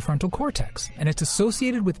 That's the prefrontal cortex, and it's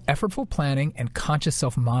associated with effortful planning and conscious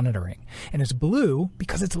self-monitoring. And it's blue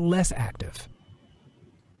because it's less active.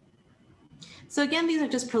 So again, these are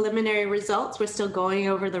just preliminary results. We're still going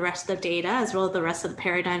over the rest of the data as well as the rest of the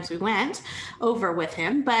paradigms we went over with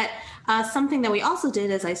him. But something that we also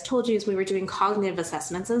did, as I told you, is we were doing cognitive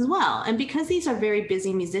assessments as well. And because these are very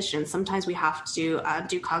busy musicians, sometimes we have to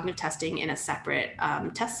do cognitive testing in a separate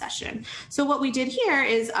test session. So what we did here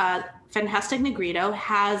is Fantastic Negrito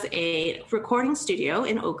has a recording studio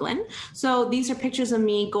in Oakland. So these are pictures of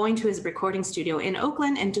me going to his recording studio in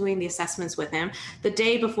Oakland and doing the assessments with him the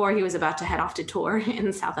day before he was about to head off to tour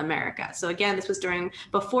in South America. So again, this was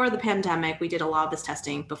before the pandemic. We did a lot of this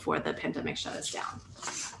testing before the pandemic shut us down.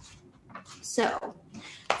 So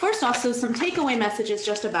first off, so some takeaway messages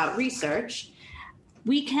just about research.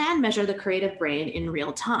 We can measure the creative brain in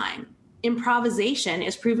real time. Improvisation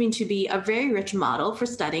is proving to be a very rich model for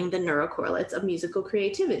studying the neurocorrelates of musical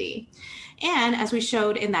creativity. And as we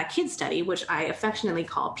showed in that kid study, which I affectionately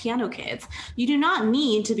call Piano Kids, you do not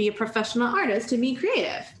need to be a professional artist to be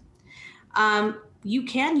creative. You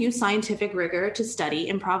can use scientific rigor to study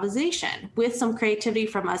improvisation. With some creativity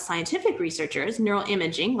from us scientific researchers,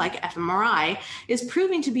 neuroimaging, like fMRI, is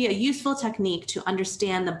proving to be a useful technique to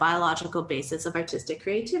understand the biological basis of artistic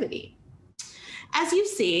creativity. As you've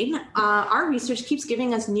seen, our research keeps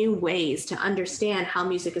giving us new ways to understand how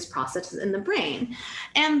music is processed in the brain.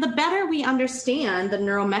 And the better we understand the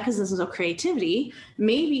neural mechanisms of creativity,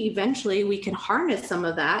 maybe eventually we can harness some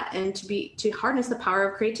of that and to harness the power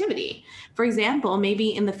of creativity. For example,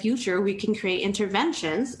 maybe in the future we can create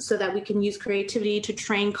interventions so that we can use creativity to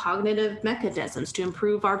train cognitive mechanisms to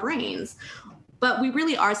improve our brains. But we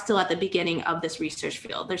really are still at the beginning of this research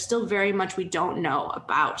field. There's still very much we don't know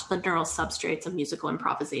about the neural substrates of musical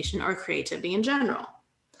improvisation or creativity in general.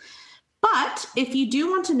 But if you do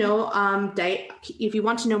want to know, if you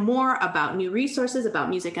want to know more about new resources about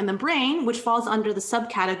music and the brain, which falls under the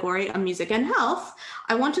subcategory of music and health,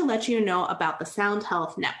 I want to let you know about the Sound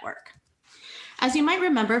Health Network. As you might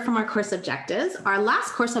remember from our course objectives, our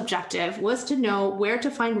last course objective was to know where to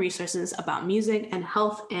find resources about music and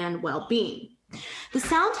health and well-being. The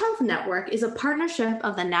Sound Health Network is a partnership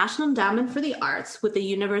of the National Endowment for the Arts with the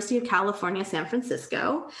University of California, San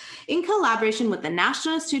Francisco, in collaboration with the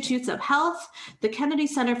National Institutes of Health, the Kennedy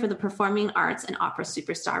Center for the Performing Arts, and opera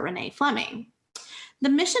superstar Renee Fleming. The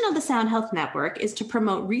mission of the Sound Health Network is to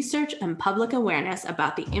promote research and public awareness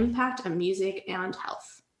about the impact of music and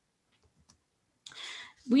health.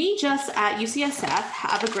 We just at UCSF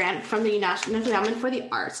have a grant from the National Endowment for the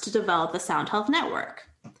Arts to develop the Sound Health Network.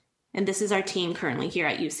 And this is our team currently here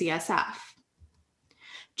at UCSF.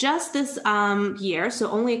 Just this year, so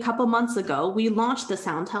only a couple months ago, we launched the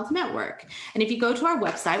Sound Health Network. And if you go to our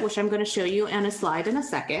website, which I'm going to show you on a slide in a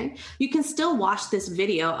second, you can still watch this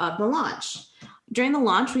video of the launch. During the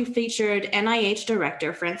launch, we featured NIH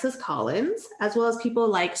Director Francis Collins, as well as people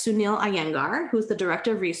like Sunil Iyengar, who's the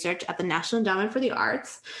Director of Research at the National Endowment for the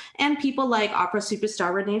Arts, and people like opera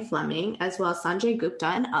superstar Renee Fleming, as well as Sanjay Gupta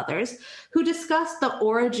and others, who discussed the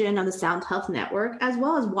origin of the Sound Health Network, as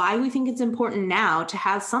well as why we think it's important now to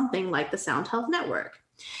have something like the Sound Health Network.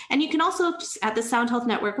 And you can also, at the Sound Health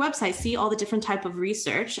Network website, see all the different type of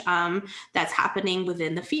research that's happening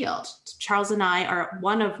within the field. Charles and I are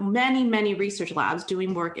one of many, many research labs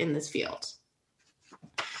doing work in this field.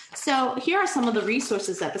 So here are some of the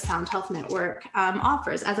resources that the Sound Health Network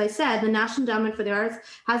offers. As I said, the National Endowment for the Arts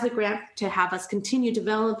has a grant to have us continue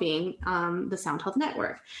developing the Sound Health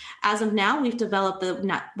Network. As of now, we've developed the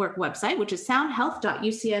network website, which is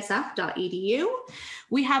soundhealth.ucsf.edu.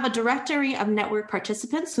 We have a directory of network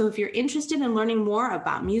participants. So if you're interested in learning more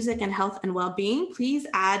about music and health and well-being, please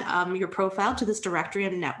add your profile to this directory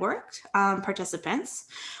of network participants.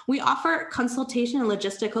 We offer consultation and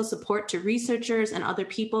logistical support to researchers and other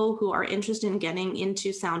people who are interested in getting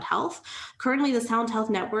into sound health. Currently, the Sound Health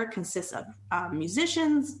Network consists of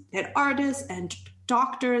musicians and artists and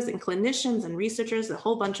doctors and clinicians and researchers, a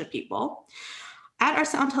whole bunch of people. At our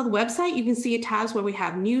Sound Health website, you can see tabs where we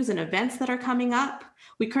have news and events that are coming up.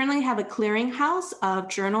 We currently have a clearinghouse of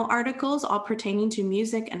journal articles all pertaining to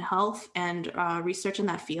music and health and research in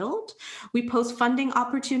that field. We post funding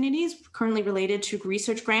opportunities currently related to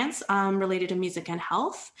research grants related to music and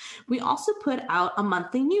health. We also put out a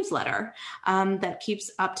monthly newsletter that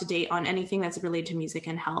keeps up to date on anything that's related to music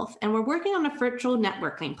and health. And we're working on a virtual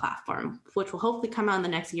networking platform, which will hopefully come out in the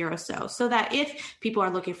next year or so that if people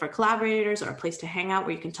are looking for collaborators or a place to hang out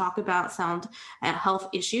where you can talk about sound and health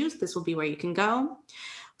issues, this will be where you can go.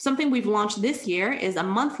 Something we've launched this year is a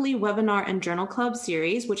monthly webinar and journal club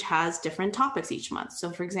series, which has different topics each month. So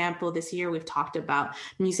for example, this year we've talked about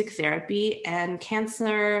music therapy and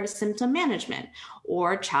cancer symptom management,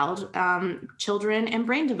 or children and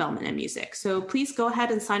brain development in music. So please go ahead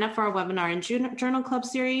and sign up for our webinar and journal club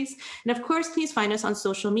series. And of course, please find us on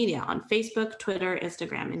social media on Facebook, Twitter,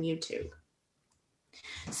 Instagram, and YouTube.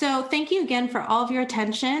 So thank you again for all of your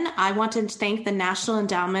attention. I want to thank the National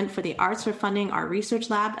Endowment for the Arts for funding our research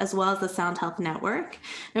lab, as well as the Sound Health Network.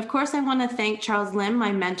 And of course, I want to thank Charles Lim,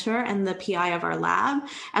 my mentor and the PI of our lab,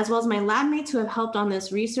 as well as my lab mates who have helped on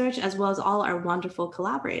this research, as well as all our wonderful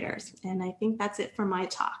collaborators. And I think that's it for my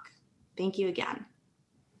talk. Thank you again.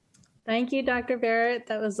 Thank you, Dr. Barrett.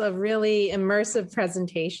 That was a really immersive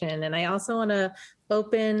presentation. And I also want to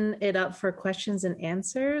open it up for questions and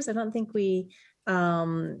answers. I don't think we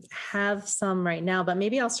have some right now, but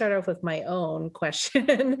maybe I'll start off with my own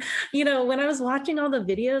question. When I was watching all the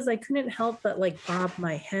videos, I couldn't help but bob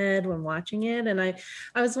my head when watching it. And I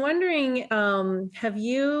was wondering, have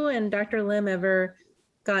you and Dr. Lim ever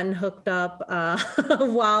gotten hooked up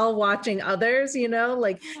while watching others,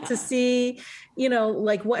 to see,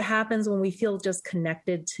 what happens when we feel just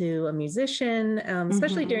connected to a musician,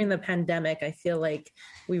 especially during the pandemic. I feel like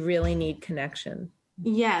we really need connection.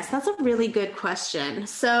 Yes, that's a really good question.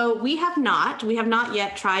 So we have not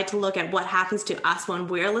yet tried to look at what happens to us when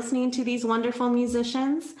we're listening to these wonderful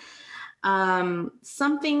musicians.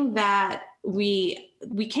 Something that we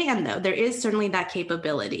can, though, there is certainly that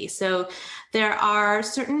capability. So there are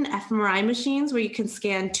certain fMRI machines where you can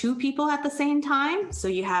scan two people at the same time. So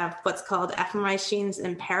you have what's called fMRI machines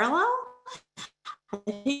in parallel. I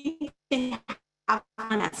think they have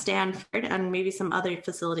one at Stanford and maybe some other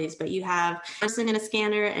facilities, but you have a person in a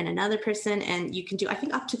scanner and another person, and you can do, I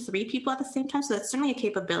think, up to 3 people at the same time. So that's certainly a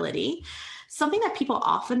capability. Something that people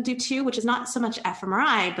often do too, which is not so much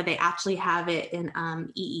fMRI, but they actually have it in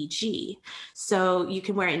EEG. So you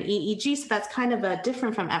can wear an EEG. So that's kind of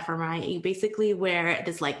different from fMRI. You basically wear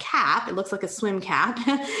this cap. It looks like a swim cap,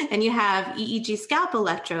 and you have EEG scalp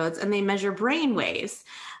electrodes, and they measure brain waves.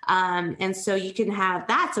 And so you can have,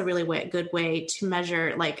 that's a really good way to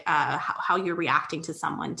measure like how you're reacting to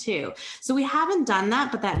someone too. So we haven't done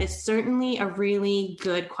that, but that is certainly a really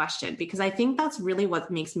good question, because I think that's really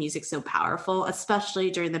what makes music so powerful,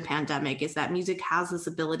 especially during the pandemic, is that music has this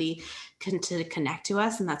ability to connect to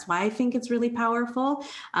us. And that's why I think it's really powerful.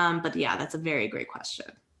 But yeah, that's a very great question.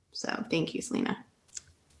 So thank you, Selena.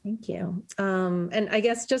 Thank you. And I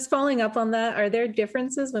guess just following up on that, are there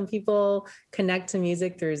differences when people connect to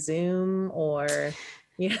music through Zoom or...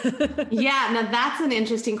 Yeah. Yeah, now that's an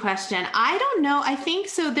interesting question. I don't know. I think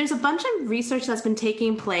so. There's a bunch of research that's been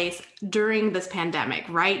taking place during this pandemic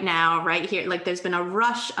right now, right here. Like there's been a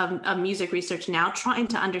rush of music research now trying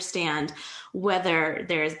to understand whether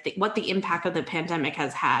what the impact of the pandemic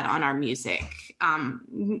has had on our music,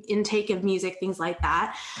 intake of music, things like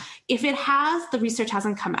that. If it has, the research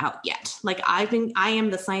hasn't come out yet. Like I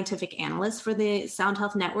am the scientific analyst for the Sound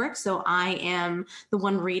Health Network. So I am the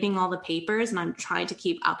one reading all the papers and I'm trying to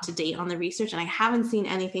keep up to date on the research. And I haven't seen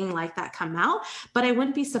anything like that come out, but I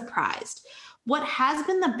wouldn't be surprised. What has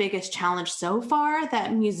been the biggest challenge so far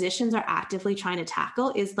that musicians are actively trying to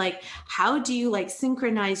tackle is like, how do you like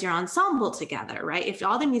synchronize your ensemble together, right? If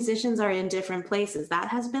all the musicians are in different places, that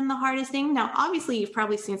has been the hardest thing. Now, obviously, you've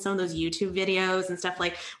probably seen some of those YouTube videos and stuff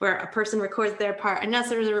like where a person records their part,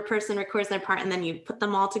 another person records their part, and then you put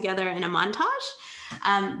them all together in a montage.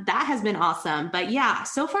 That has been awesome. But yeah,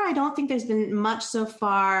 so far, I don't think there's been much so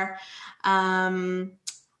far. I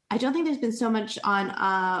don't think there's been so much on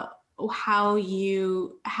how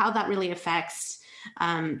that really affects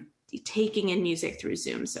taking in music through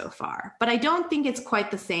Zoom so far. But I don't think it's quite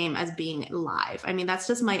the same as being live. I mean, that's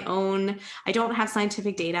just my own, I don't have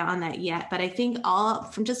scientific data on that yet, but I think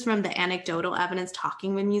from the anecdotal evidence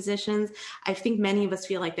talking with musicians, I think many of us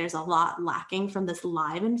feel like there's a lot lacking from this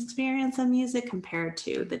live experience of music compared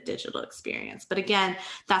to the digital experience. But again,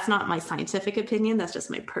 that's not my scientific opinion. That's just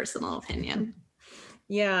my personal opinion.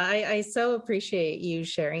 Yeah, I so appreciate you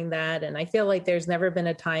sharing that. And I feel like there's never been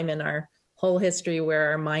a time in our whole history where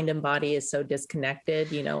our mind and body is so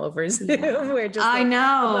disconnected, over Zoom. Yeah. We're just a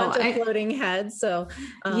bunch of floating heads. So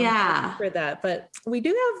yeah, for that. But we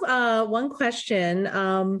do have one question.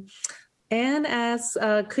 Anne asks,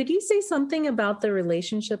 could you say something about the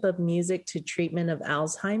relationship of music to treatment of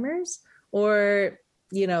Alzheimer's? Or,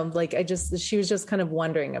 she was just kind of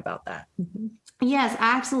wondering about that. Mm-hmm. Yes,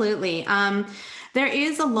 absolutely. There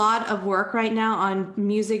is a lot of work right now on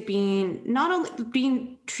music not only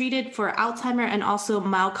being treated for Alzheimer and also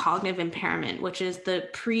mild cognitive impairment, which is the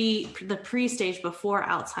pre-stage before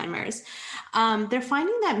Alzheimer's. They're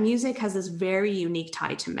finding that music has this very unique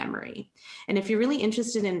tie to memory. And if you're really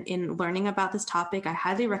interested in learning about this topic, I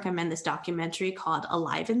highly recommend this documentary called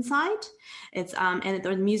Alive Inside. It's and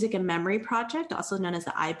the Music and Memory Project, also known as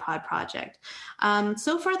the iPod Project.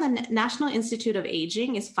 So far, the National Institute of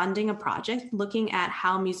Aging is funding a project looking at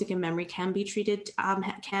how music and memory can be treated,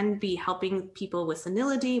 can be helping people with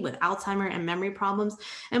senility, with Alzheimer and memory problems.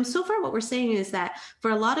 And so far, what we're saying is that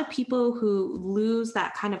for a lot of people who lose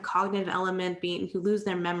that kind of cognitive element, who lose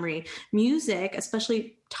their memory, music,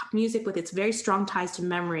 especially music with its very strong ties to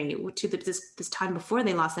memory, to this time before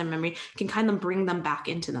they lost their memory, can kind of bring them back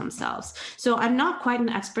into themselves. So I'm not quite an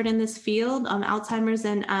expert in this field on Alzheimer's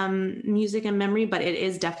and music and memory, but it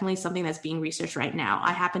is definitely something that's being researched right now.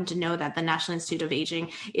 I happen to know that the National Institute of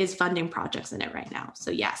Aging is funding projects in it right now. So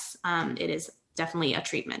yes, it is definitely a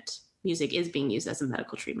treatment. Music is being used as a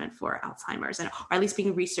medical treatment for Alzheimer's, or at least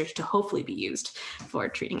being researched to hopefully be used for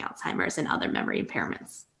treating Alzheimer's and other memory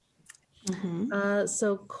impairments. Mm-hmm.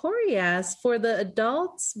 So Corey asks, for the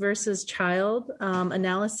adults versus child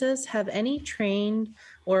analysis, have any trained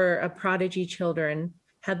or a prodigy children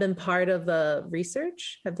have been part of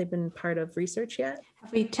research? Have they been part of research yet?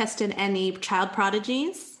 Have we tested any child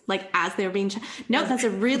prodigies, like as they're being? No, that's a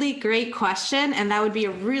really great question. And that would be a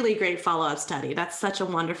really great follow-up study. That's such a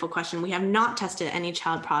wonderful question. We have not tested any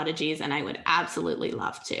child prodigies, and I would absolutely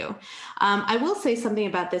love to. I will say something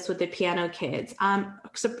about this with the piano kids.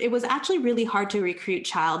 So it was actually really hard to recruit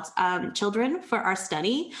children for our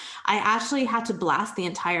study. I actually had to blast the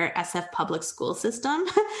entire SF public school system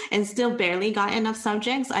and still barely got enough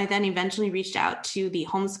subjects. I then eventually reached out to the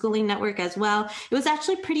homeschooling network as well. It was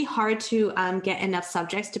actually pretty hard to get enough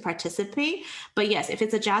subjects to participate. But yes, if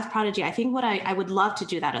it's a jazz prodigy, I think I would love to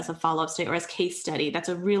do that as a follow-up study or as case study. That's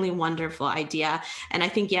a really wonderful idea. And I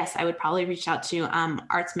think, yes, I would probably reach out to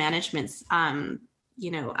arts management's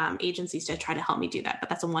agencies to try to help me do that. But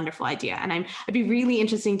that's a wonderful idea. And I'd be really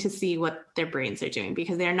interesting to see what their brains are doing,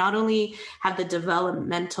 because they're not only have the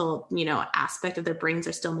developmental, aspect of their brains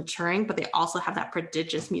are still maturing, but they also have that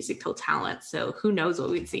prodigious musical talent. So who knows what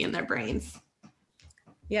we'd see in their brains.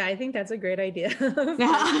 Yeah, I think that's a great idea.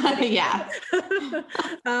 Yeah.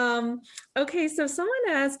 Okay, so someone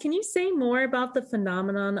asked, can you say more about the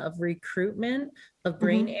phenomenon of recruitment of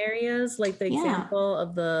brain areas, like the example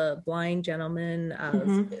of the blind gentleman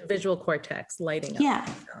visual cortex lighting up?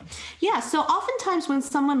 Yeah. So oftentimes when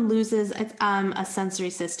someone loses a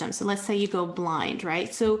sensory system, so let's say you go blind,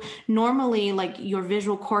 right? So normally, like, your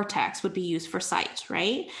visual cortex would be used for sight,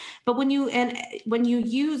 right? But when you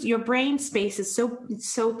use your brain space is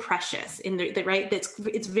so precious in the right,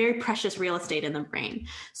 it's very precious real estate in the brain.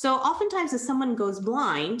 So oftentimes, if someone goes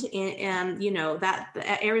blind, and that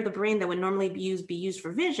the area of the brain that would normally be used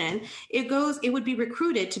for vision, it would be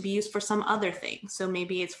recruited to be used for some other thing. So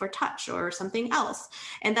maybe it's for touch or something else,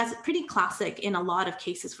 and that's pretty classic in a lot of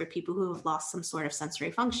cases for people who have lost some sort of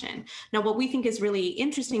sensory function. Now, what we think is really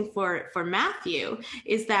interesting for Matthew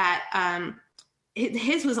is that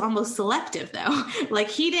his was almost selective, though. Like,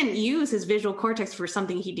 he didn't use his visual cortex for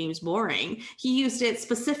something he deems boring. He used it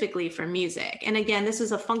specifically for music. And again, this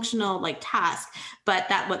is a functional task, but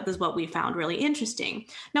that was what we found really interesting.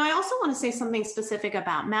 Now, I also want to say something specific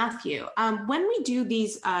about Matthew. When we do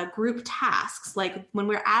these group tasks, like when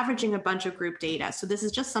we're averaging a bunch of group data, so this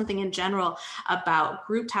is just something in general about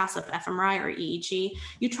group tasks of fMRI or EEG,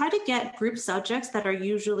 you try to get group subjects that are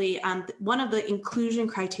usually one of the inclusion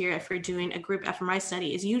criteria for doing a group fMRI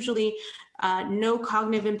study is usually no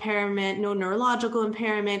cognitive impairment, no neurological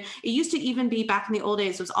impairment. It used to even be, back in the old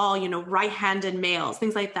days, it was all, right-handed males,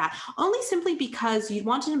 things like that, only simply because you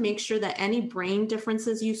wanted to make sure that any brain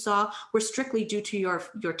differences you saw were strictly due to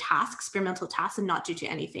your task, experimental task, and not due to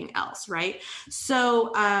anything else, right?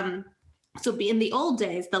 So in the old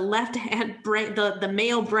days, the left-hand brain, the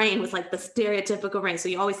male brain was like the stereotypical brain. So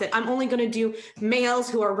you always said, I'm only going to do males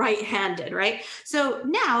who are right-handed, right? So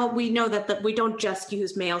now we know that we don't just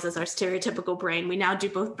use males as our stereotypical brain. We now do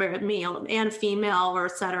both male and female, or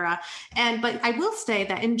et cetera. But I will say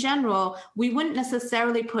that in general, we wouldn't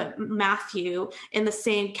necessarily put Matthew in the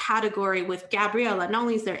same category with Gabriella. Not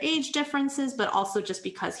only is there age differences, but also just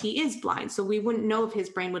because he is blind. So we wouldn't know if his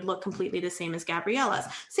brain would look completely the same as Gabriella's.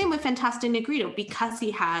 Same with Fantastic Negrito, because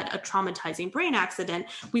he had a traumatizing brain accident,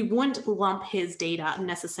 we wouldn't lump his data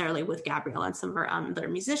necessarily with Gabriella and some of our other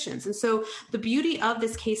musicians. And so the beauty of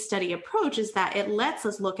this case study approach is that it lets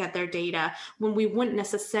us look at their data when we wouldn't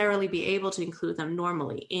necessarily be able to include them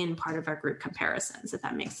normally in part of our group comparisons, if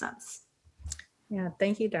that makes sense. Yeah,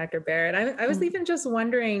 thank you, Dr. Barrett. I was even just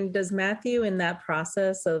wondering, does Matthew, in that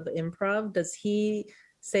process of improv, does he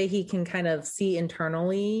say he can kind of see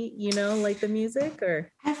internally, like the music? Or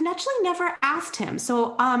I've actually never asked him.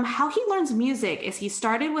 So how he learns music is he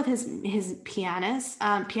started with his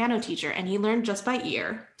piano teacher, and he learned just by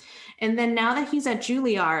ear. And then now that he's at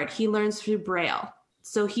Juilliard, he learns through Braille.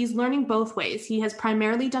 So he's learning both ways. He has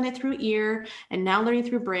primarily done it through ear and now learning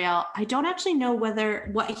through Braille. I don't actually know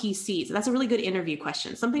what he sees. That's a really good interview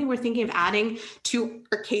question. Something we're thinking of adding to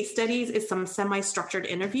our case studies is some semi-structured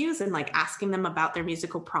interviews and asking them about their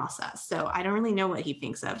musical process. So I don't really know what he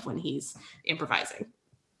thinks of when he's improvising.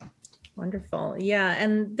 Wonderful. Yeah.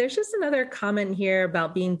 And there's just another comment here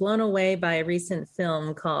about being blown away by a recent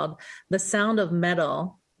film called The Sound of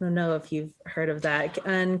Metal. I don't know if you've heard of that.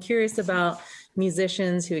 And curious about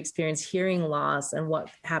musicians who experience hearing loss and what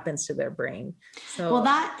happens to their brain. So, well,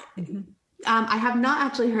 that I have not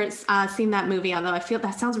actually seen that movie, although I feel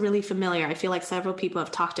that sounds really familiar. I feel like several people have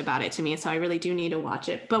talked about it to me, so I really do need to watch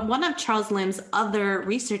it. But one of Charles Lim's other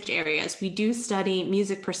research areas, we do study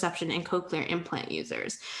music perception in cochlear implant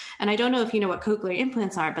users. And I don't know if you know what cochlear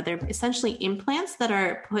implants are, but they're essentially implants that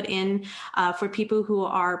are put in for people who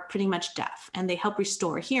are pretty much deaf, and they help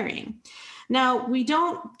restore hearing. Now, we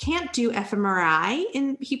can't do fMRI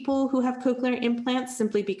in people who have cochlear implants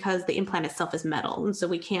simply because the implant itself is metal, and so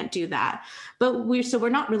we can't do that. But we're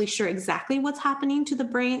not really sure exactly what's happening to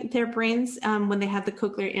their brains when they have the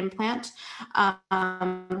cochlear implant.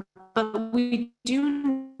 But we do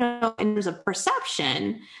know in terms of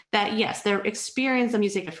perception that, yes, their experience of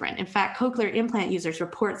music is different. In fact, cochlear implant users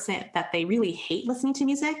report that they really hate listening to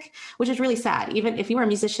music, which is really sad. Even if you were a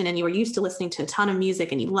musician and you were used to listening to a ton of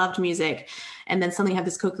music and you loved music, and then suddenly you have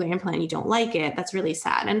this cochlear implant and you don't like it, that's really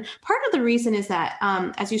sad. And part of the reason is that,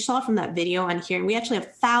 as you saw from that video on hearing, we actually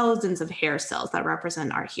have thousands of hair cells that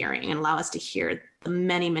represent our hearing and allow us to hear the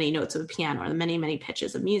many, many notes of a piano or the many, many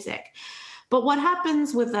pitches of music. But what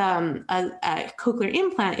happens with a cochlear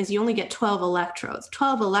implant is you only get 12 electrodes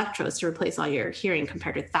to replace all your hearing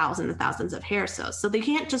compared to thousands and thousands of hair cells. So they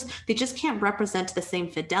just can't represent the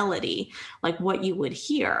same fidelity like what you would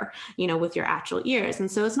hear, with your actual ears.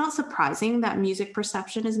 And so it's not surprising that music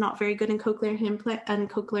perception is not very good in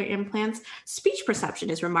cochlear implants. Speech perception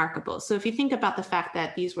is remarkable. So if you think about the fact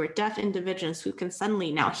that these were deaf individuals who can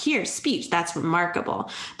suddenly now hear speech, that's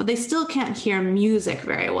remarkable, but they still can't hear music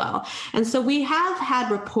very well. And so we have had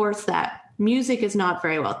reports that music is not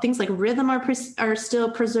very well. Things like rhythm are still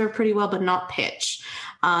preserved pretty well, but not pitch.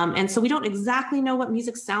 And so we don't exactly know what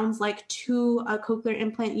music sounds like to a cochlear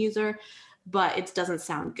implant user, but it doesn't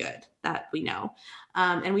sound good, that we know.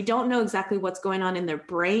 And we don't know exactly what's going on in their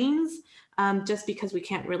brains, just because we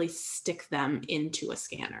can't really stick them into a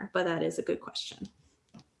scanner. But that is a good question.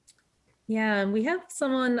 Yeah, and we have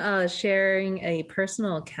someone sharing a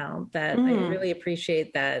personal account that I really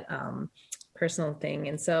appreciate that personal thing.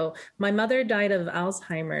 And so my mother died of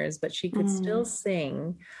Alzheimer's, but she could still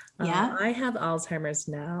sing. I have Alzheimer's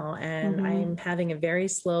now, and I'm having a very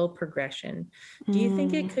slow progression. Do you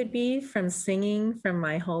think it could be from singing from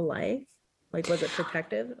my whole life? Like, was it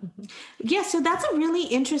protective? Yeah, so that's a really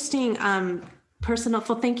interesting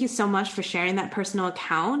thank you so much for sharing that personal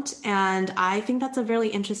account. And I think that's a really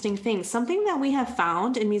interesting thing. Something that we have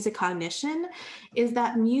found in music cognition is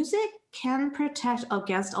that music can protect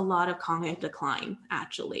against a lot of cognitive decline,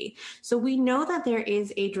 actually. So we know that there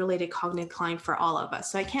is age-related cognitive decline for all of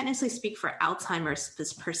us. So I can't necessarily speak for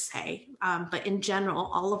Alzheimer's per se, but in general,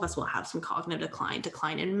 all of us will have some cognitive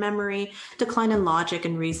decline in memory, decline in logic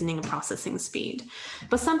and reasoning and processing speed.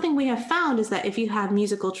 But something we have found is that if you have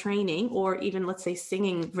musical training, or even, let's say,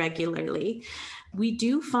 singing regularly, we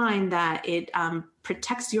do find that it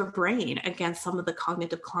protects your brain against some of the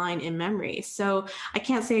cognitive decline in memory. So I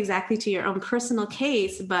can't say exactly to your own personal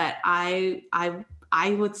case, but I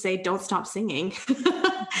would say don't stop singing.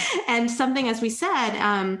 And something, as we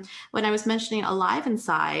said, when I was mentioning Alive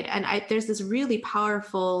Inside, and there's this really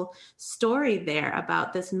powerful story there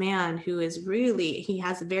about this man who is he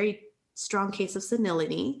has a very strong case of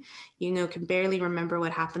senility, can barely remember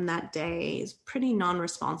what happened that day, is pretty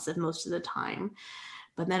non-responsive most of the time.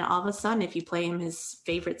 But then all of a sudden, if you play him his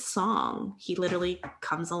favorite song, he literally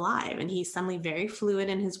comes alive, and he's suddenly very fluid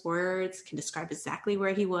in his words, can describe exactly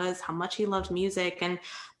where he was, how much he loved music. And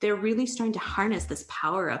they're really starting to harness this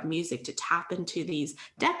power of music to tap into these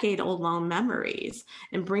decade-old long memories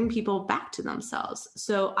and bring people back to themselves.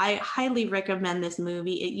 So I highly recommend this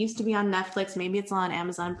movie. It used to be on Netflix. Maybe it's on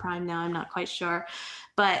Amazon Prime now. I'm not quite sure.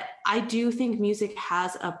 But I do think music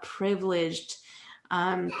has a privileged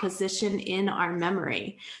position in our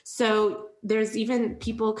memory. So there's even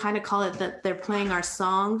people kind of call it that they're playing our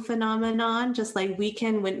song phenomenon, just like we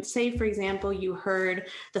can, when, say, for example, you heard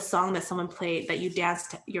the song that someone played that you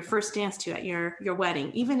danced, your first dance to at your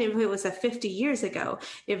wedding, even if it was 50 years ago,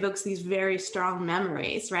 it evokes these very strong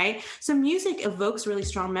memories, right? So music evokes really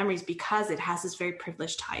strong memories because it has this very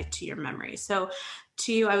privileged tie to your memory. So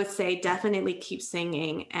to you, I would say definitely keep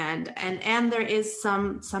singing, and there is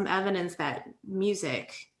some evidence that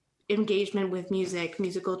engagement with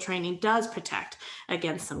musical training does protect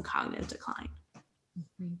against some cognitive decline.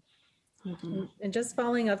 And just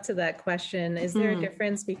following up to that question, is there a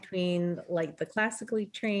difference between like the classically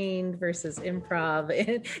trained versus improv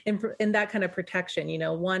in that kind of protection?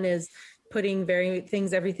 One is putting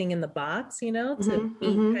everything in the box, to be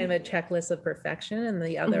kind of a checklist of perfection, and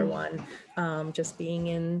the other one just being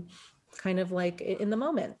in kind of like in the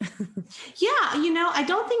moment. Yeah, I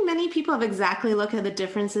don't think many people have exactly looked at the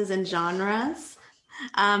differences in genres.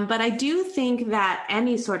 But I do think that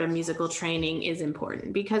any sort of musical training is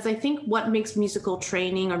important, because I think what makes musical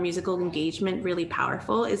training or musical engagement really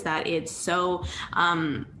powerful is that it's so,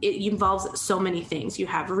 it involves so many things. You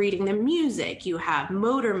have reading the music, you have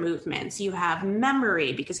motor movements, you have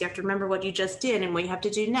memory, because you have to remember what you just did and what you have to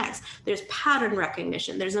do next. There's pattern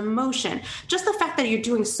recognition, there's emotion. Just the fact that you're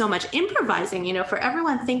doing so much improvising, for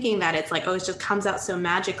everyone thinking that it's like, oh, it just comes out so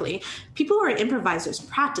magically. People who are improvisers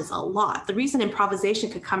practice a lot. The reason improvisation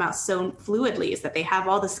could come out so fluidly is that they have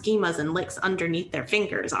all the schemas and licks underneath their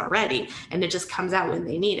fingers already, and it just comes out when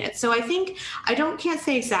they need it. So I think can't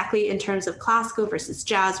say exactly in terms of classical versus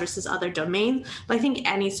jazz versus other domains, but I think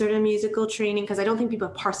any sort of musical training, because I don't think people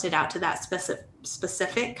parse it out to that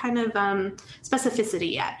specific kind of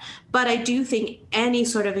specificity yet. But I do think any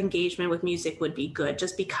sort of engagement with music would be good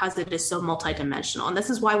just because it is so multidimensional. And this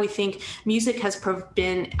is why we think music has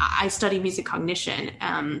been, I study music cognition,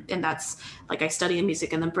 and that's like I study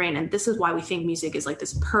music in the brain. And this is why we think music is like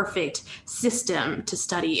this perfect system to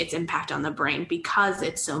study its impact on the brain, because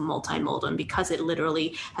it's so multimodal and because it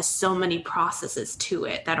literally has so many processes to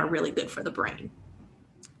it that are really good for the brain.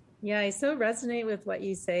 Yeah, I so resonate with what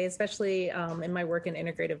you say, especially in my work in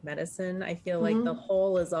integrative medicine. I feel like the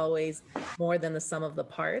whole is always more than the sum of the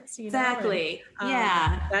parts. Exactly.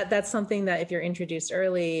 And, that's something that if you're introduced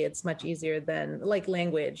early, it's much easier than like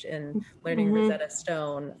language and learning Rosetta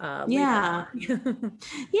Stone. Yeah. Yeah.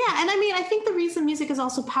 And I mean, I think the reason music is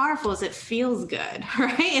also powerful is it feels good,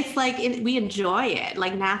 right? It's like we enjoy it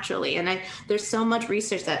like naturally. And there's so much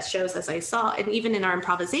research that shows, as I saw, and even in our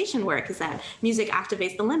improvisation work, is that music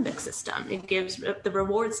activates the limbic system. It gives the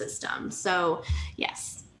reward system. So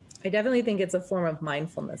yes, I definitely think it's a form of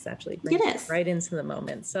mindfulness, actually. It is right into the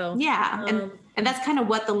moment. So yeah. And that's kind of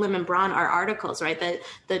what the Lim and Braun are articles, right?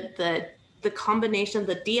 The combination of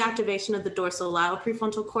the deactivation of the dorsolateral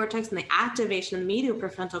prefrontal cortex and the activation of the medial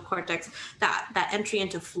prefrontal cortex, that entry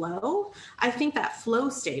into flow. I think that flow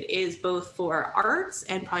state is both for arts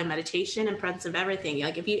and probably meditation and presence of everything.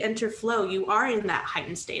 Like if you enter flow, you are in that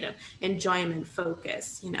heightened state of enjoyment,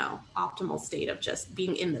 focus, optimal state of just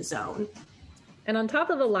being in the zone. And on top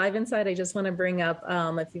of the live inside, I just want to bring up,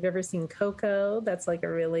 if you've ever seen Coco, that's like a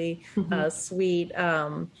really sweet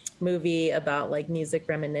movie about like music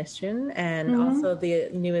reminiscence. And also the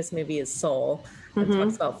newest movie is Soul, that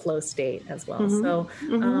talks about flow state as well. So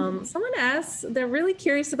someone asks, they're really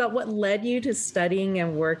curious about what led you to studying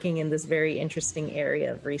and working in this very interesting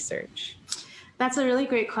area of research. That's a really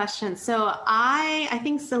great question. So I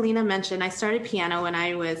think Selena mentioned I started piano when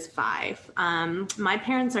I was 5. My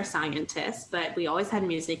parents are scientists, but we always had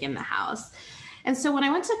music in the house. And so when I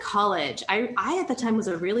went to college, I at the time was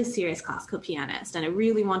a really serious classical pianist, and I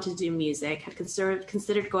really wanted to do music, had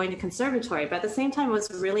considered going to conservatory, but at the same time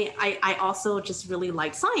I also just really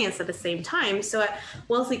liked science at the same time. So at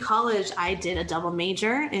Wellesley College, I did a double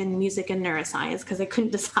major in music and neuroscience because I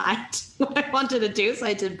couldn't decide what I wanted to do, so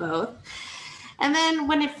I did both. And then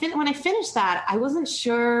when I finished that, I wasn't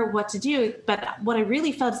sure what to do, but what I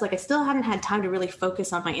really felt is like I still hadn't had time to really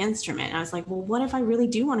focus on my instrument. And I was like, well, what if I really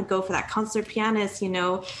do want to go for that concert pianist,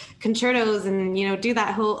 concertos and, do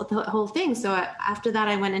that whole thing. So after that,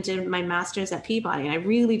 I went and did my master's at Peabody, and I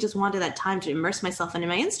really just wanted that time to immerse myself into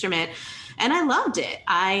my instrument. And I loved it.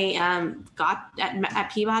 I got at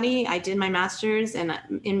Peabody, I did my master's in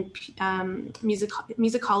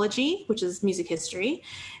musicology, which is music history,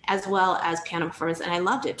 as well as piano performance. And I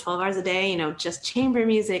loved it. 12 hours a day, just chamber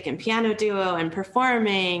music and piano duo and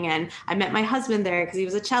performing. And I met my husband there because he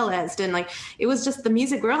was a cellist. And it was just the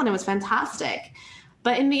music world, and it was fantastic.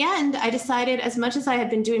 But in the end, I decided, as much as I had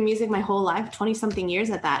been doing music my whole life, 20 something years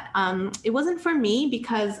at that, it wasn't for me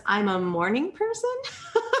because I'm a morning person.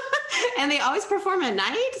 And they always perform at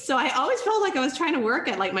night. So I always felt like I was trying to work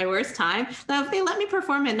at my worst time. Now, if they let me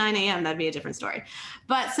perform at 9 a.m., that'd be a different story.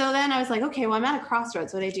 But so then I was like, okay, well, I'm at a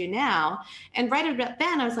crossroads. What do I do now? And right about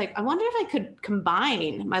then I was like, I wonder if I could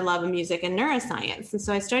combine my love of music and neuroscience. And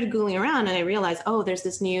so I started Googling around, and I realized, there's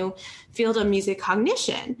this new field of music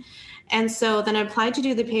cognition. And so then I applied to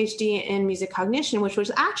do the PhD in music cognition, which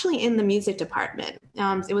was actually in the music department.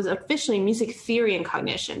 It was officially music theory and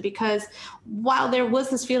cognition, because while there was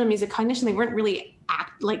this field of music cognition, they weren't really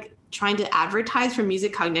trying to advertise for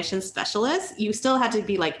music cognition specialists. You still had to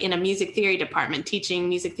be in a music theory department teaching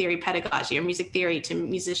music theory pedagogy or music theory to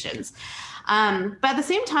musicians. But at the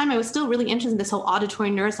same time, I was still really interested in this whole auditory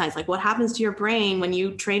neuroscience, what happens to your brain when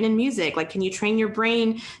you train in music? Can you train your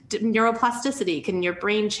brain neuroplasticity? Can your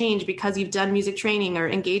brain change because you've done music training or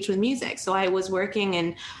engaged with music? So I was working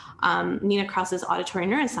in Nina Cross's auditory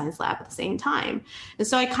neuroscience lab at the same time. And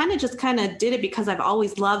so I kind of did it because I've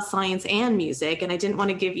always loved science and music, and I didn't want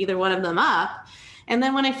to give either one of them up. And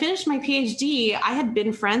then when I finished my PhD, I had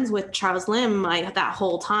been friends with Charles Lim that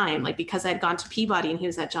whole time, because I had gone to Peabody and he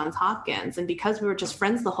was at Johns Hopkins. And because we were just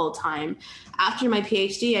friends the whole time, after my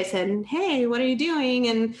PhD, I said, hey, what are you doing?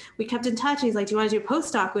 And we kept in touch. And he's like, do you want to do a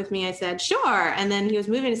postdoc with me? I said, sure. And then he was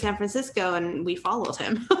moving to San Francisco, and we followed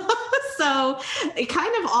him. So it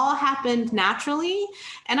kind of all happened naturally.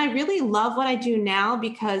 And I really love what I do now,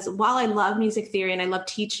 because while I love music theory and I love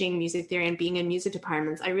teaching music theory and being in music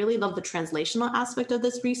departments, I really love the translational aspect of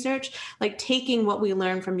this research, taking what we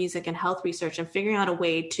learn from music and health research and figuring out a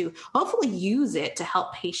way to hopefully use it to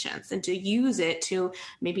help patients and to use it to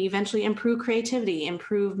maybe eventually improve creativity,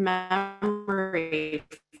 improve memory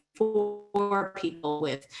for people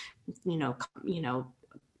with,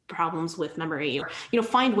 problems with memory, or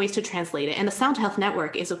find ways to translate it. And the Sound Health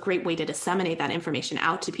Network is a great way to disseminate that information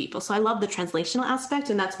out to people. So I love the translational aspect,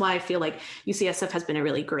 and that's why I feel like UCSF has been a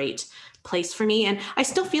really great place for me. And I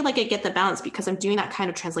still feel like I get the balance because I'm doing that kind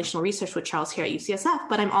of translational research with Charles here at UCSF,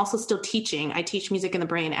 but I'm also still teaching. I teach music in the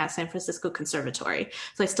brain at San Francisco Conservatory.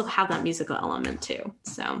 So I still have that musical element too.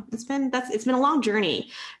 So it's been a long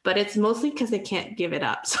journey, but it's mostly because I can't give it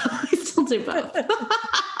up. So I still do both.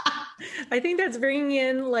 I think that's bringing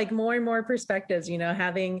in like more and more perspectives,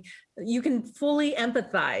 you can fully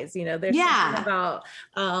empathize, there's something about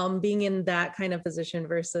being in that kind of position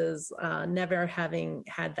versus never having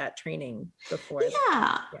had that training before.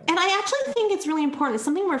 Yeah. And I actually think it's really important.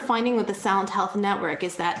 Something we're finding with the Sound Health Network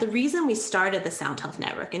is that the reason we started the Sound Health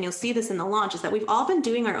Network, and you'll see this in the launch, is that we've all been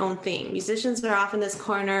doing our own thing. Musicians are off in this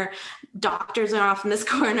corner, doctors are off in this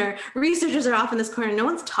corner, researchers are off in this corner. No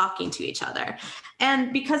one's talking to each other.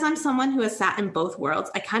 And because I'm someone who has sat in both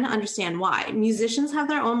worlds, I kind of understand why. Musicians have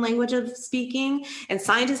their own language of speaking, and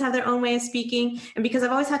scientists have their own way of speaking. And because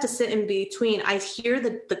I've always had to sit in between, I hear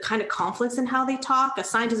the kind of conflicts in how they talk. A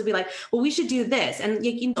scientist would be like, well, we should do this. And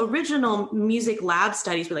original music lab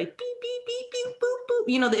studies were like, beep, beep, beep, beep, boop,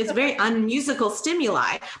 boop. It's very unmusical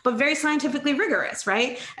stimuli, but very scientifically rigorous,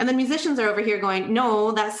 right? And then musicians are over here going,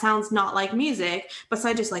 no, that sounds not like music. But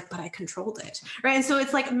scientists are like, but I controlled it, right? And so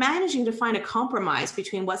it's like managing to find a compromise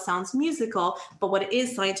between what sounds musical, but what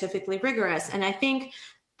is scientifically rigorous. And I think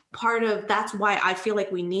that's why I feel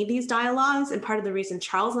like we need these dialogues. And part of the reason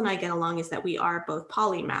Charles and I get along is that we are both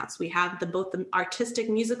polymaths. We have both the artistic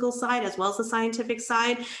musical side as well as the scientific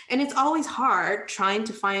side. And it's always hard trying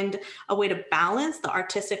to find a way to balance the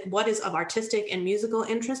artistic, what is of artistic and musical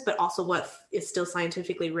interest, but also what is still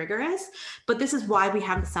scientifically rigorous. But this is why we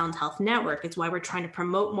have the Sound Health Network. It's why we're trying to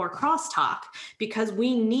promote more crosstalk, because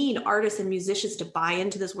we need artists and musicians to buy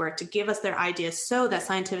into this work, to give us their ideas so that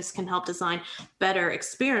scientists can help design better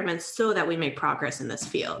experiments so that we make progress in this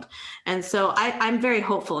field. And so I'm very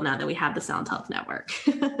hopeful now that we have the Sound Health Network.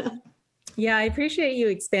 Yeah, I appreciate you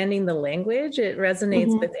expanding the language. It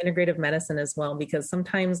resonates with integrative medicine as well, because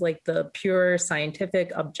sometimes like the pure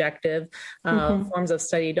scientific objective forms of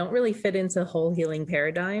study don't really fit into whole healing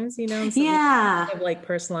paradigms, So we have like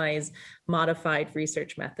personalized, modified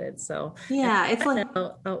research methods. So it's like,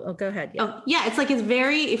 go ahead. It's like, it's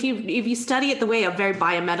very, if you study it the way a very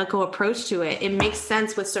biomedical approach to it, it makes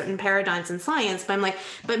sense with certain paradigms in science. But I'm like,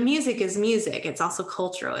 but music is music. It's also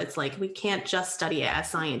cultural. It's like, we can't just study it as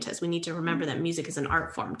scientists. We need to remember that music is an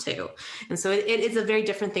art form too. And so it is a very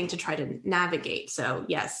different thing to try to navigate. So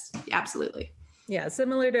yes, absolutely. Yeah,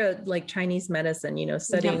 similar to like Chinese medicine,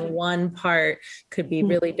 studying one part could be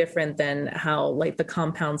really different than how like the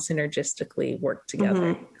compounds synergistically work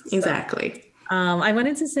together. Exactly. I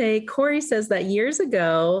wanted to say, Corey says that years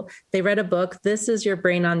ago, they read a book, This Is Your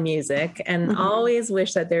Brain on Music, and always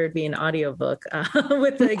wish that there would be an audiobook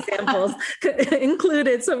with the examples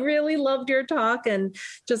included. So really loved your talk, and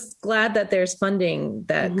just glad that there's funding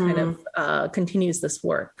that kind of continues this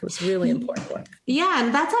work. It was really important work. Yeah,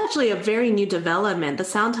 and that's actually a very new development. The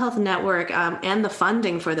Sound Health Network and the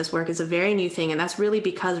funding for this work is a very new thing. And that's really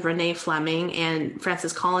because Renee Fleming and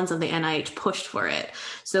Francis Collins of the NIH pushed for it.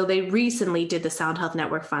 So they recently did the Sound Health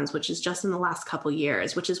Network funds, which is just in the last couple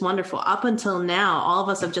years, which is wonderful. Up until now, all of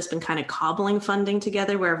us have just been kind of cobbling funding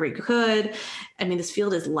together wherever we could. I mean, this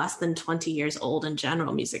field is less than 20 years old in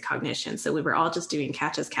general music cognition. So we were all just doing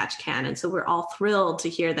catch as catch can. And so we're all thrilled to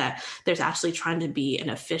hear that there's actually trying to be an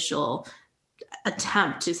official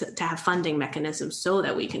attempt to have funding mechanisms so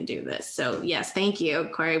that we can do this. So yes, thank you,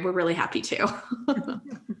 Corey. We're really happy to.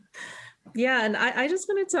 Yeah, and I just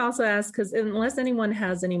wanted to also ask, because unless anyone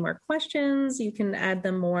has any more questions, you can add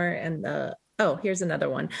them more. And here's another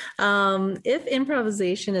one. If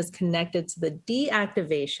improvisation is connected to the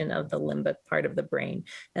deactivation of the limbic part of the brain,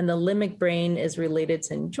 and the limbic brain is related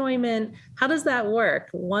to enjoyment, how does that work?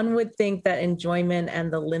 One would think that enjoyment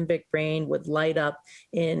and the limbic brain would light up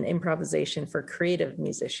in improvisation for creative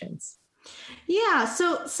musicians. Yeah,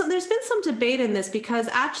 so there's been some debate in this, because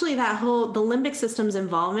actually the limbic system's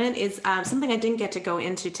involvement is something I didn't get to go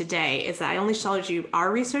into today. Is that I only showed you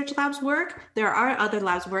our research lab's work. There are other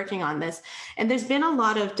labs working on this, and there's been a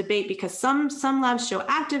lot of debate because some labs show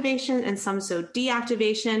activation and some show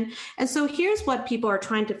deactivation. And so here's what people are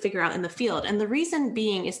trying to figure out in the field, and the reason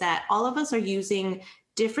being is that all of us are using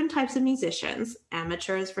different types of musicians,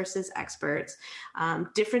 amateurs versus experts,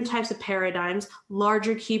 different types of paradigms,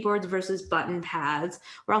 larger keyboards versus button pads.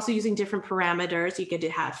 We're also using different parameters. You get to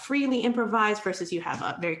have freely improvised versus you have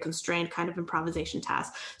a very constrained kind of improvisation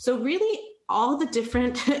task. So really, all the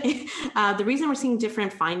different, the reason we're seeing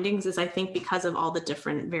different findings is I think because of all the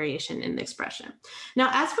different variation in the expression. Now,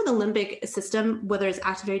 as for the limbic system, whether it's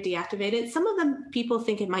activated, deactivated, some of them people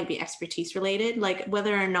think it might be expertise related, like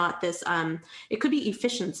whether or not this, it could be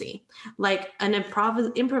efficiency. Like an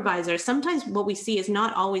improviser, sometimes what we see is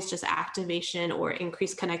not always just activation or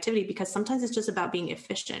increased connectivity, because sometimes it's just about being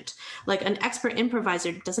efficient. Like an expert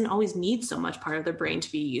improviser doesn't always need so much part of their brain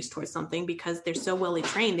to be used towards something because they're so well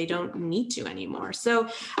trained, they don't need to anymore. So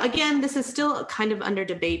again, this is still kind of under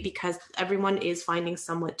debate because everyone is finding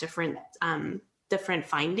somewhat different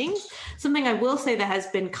findings. Something I will say that has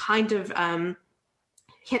been kind of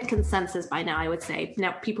hit consensus by now, I would say,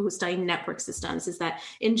 now people who study network systems, is that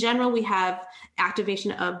in general we have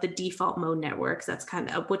activation of the default mode networks. That's kind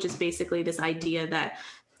of, which is basically this idea that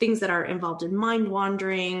things that are involved in mind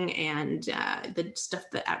wandering and the stuff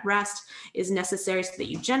that at rest is necessary so that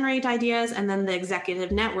you generate ideas. And then the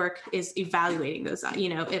executive network is evaluating those,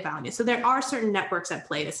 evaluating. So there are certain networks at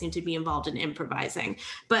play that seem to be involved in improvising,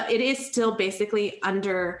 but it is still basically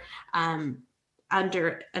under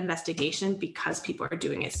investigation because people are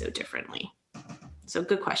doing it so differently. So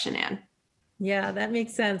good question, Anne. Yeah, that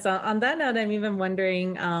makes sense. On that note, I'm even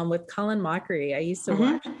wondering with Colin Mochrie, I used to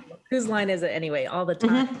watch Whose Line Is It Anyway all the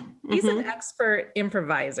time. He's an expert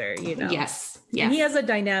improviser, Yes. And he has a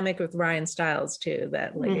dynamic with Ryan Stiles too,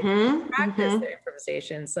 that like practice their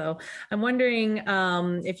improvisation. So I'm wondering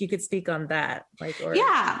if you could speak on that.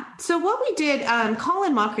 Yeah. So what we did,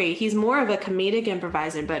 Colin Mochrie, he's more of a comedic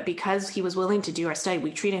improviser, but because he was willing to do our study,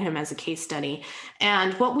 we treated him as a case study.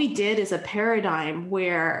 And what we did is a paradigm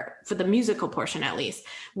where, for the musical portion at least,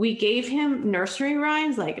 we gave him nursery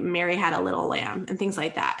rhymes like Mary Had a Little Lamb and things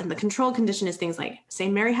like that. And the control condition is things like say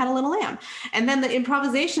Mary Had a Little Lamb. And then the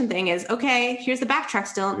improvisation thing is, okay, here's the backtrack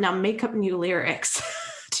still, now make up new lyrics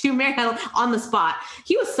to Mary Had on the spot.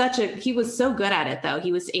 He was so good at it though.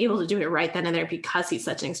 He was able to do it right then and there because he's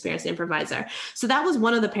such an experienced improviser. So that was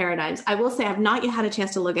one of the paradigms. I will say I've not yet had a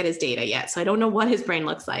chance to look at his data yet, so I don't know what his brain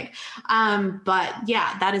looks like. But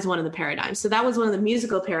yeah, that is one of the paradigms. So that was one of the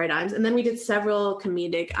musical paradigms. And then we did several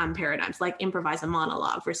comedic paradigms, like improvise a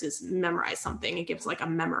monologue versus memorize something. It gives like a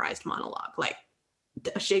memorized monologue, like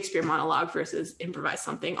a Shakespeare monologue versus improvise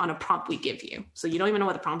something on a prompt we give you. So you don't even know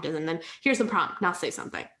what the prompt is. And then here's the prompt, now say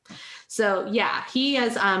something. So yeah, he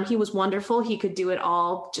was wonderful. He could do it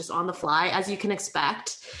all just on the fly, as you can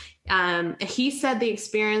expect. He said the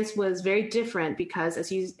experience was very different because as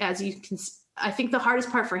you can, I think the hardest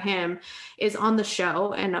part for him is on the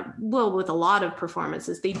show, and with a lot of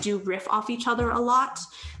performances, they do riff off each other a lot.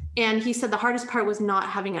 And he said the hardest part was not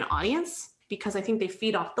having an audience, because I think they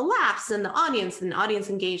feed off the laughs and the audience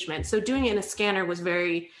engagement. So doing it in a scanner was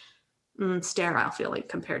very sterile feeling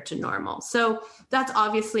compared to normal. So that's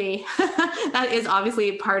obviously, that is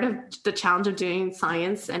obviously part of the challenge of doing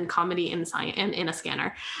science and comedy in science and in a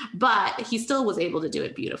scanner, but he still was able to do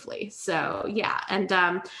it beautifully. So yeah. And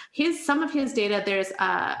some of his data, there's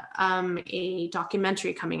a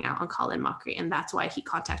documentary coming out on Colin Mochrie, and that's why he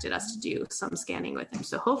contacted us to do some scanning with him.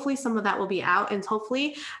 So hopefully some of that will be out, and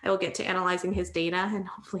hopefully I will get to analyzing his data and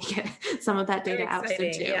hopefully get some of that data out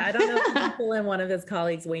soon too. Yeah, I don't know if you pull in one of his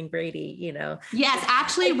colleagues, Wayne Brady, Yes,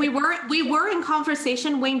 actually we were in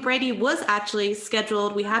conversation. Wayne Brady was actually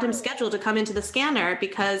scheduled. We had him scheduled to come into the scanner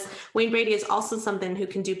because Wayne Brady is also someone who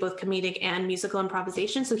can do both comedic and musical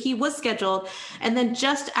improvisation. So he was scheduled. And then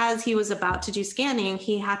just as he was about to do scanning,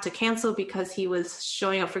 he had to cancel because he was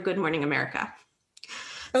showing up for Good Morning America.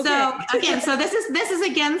 Okay. So again, this is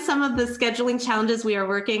again some of the scheduling challenges we are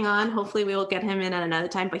working on. Hopefully we will get him in at another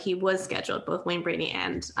time, but he was scheduled, both Wayne Brady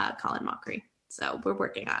and Colin Mochrie. So we're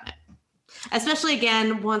working on it. Especially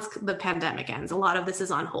again, once the pandemic ends, a lot of this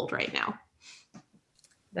is on hold right now.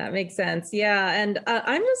 That makes sense. Yeah. And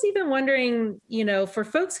I'm just even wondering, for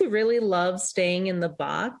folks who really love staying in the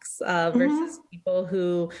box versus people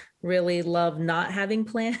who really love not having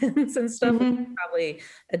plans and stuff, probably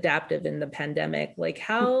adaptive in the pandemic, like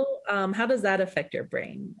how does that affect your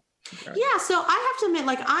brain? Yeah, so I have to admit,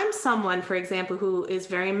 like, I'm someone, for example, who is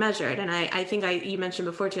very measured. And I think you mentioned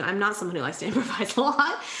before, too, I'm not someone who likes to improvise a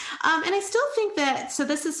lot. And I still think that, so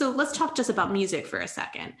let's talk just about music for a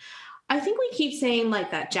second. I think we keep saying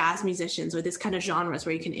like that jazz musicians or this kind of genres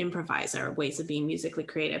where you can improvise are ways of being musically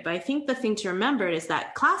creative. But I think the thing to remember is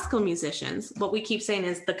that classical musicians, what we keep saying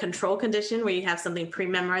is the control condition where you have something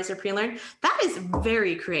pre-memorized or pre-learned, that is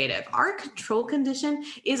very creative. Our control condition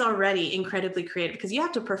is already incredibly creative because you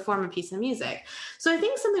have to perform a piece of music. So I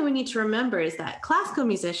think something we need to remember is that classical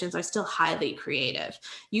musicians are still highly creative.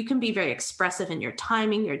 You can be very expressive in your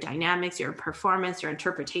timing, your dynamics, your performance, your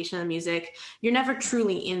interpretation of the music. You're never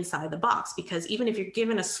truly inside the box, because even if you're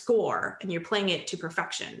given a score and you're playing it to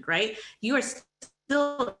perfection, right, you are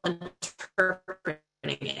still interpreting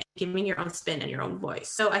it, giving your own spin and your own voice.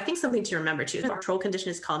 So I think something to remember too, the control condition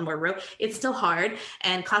is called more rote. It's still hard,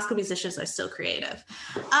 and classical musicians are still creative.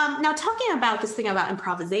 Now, talking about this thing about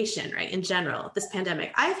improvisation, right, in general, this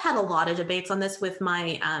pandemic, I've had a lot of debates on this with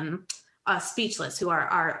my Speechless, who are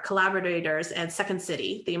our collaborators, and Second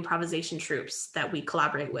City, the improvisation troops that we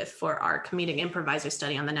collaborate with for our comedic improviser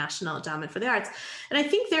study on the National Endowment for the Arts. And I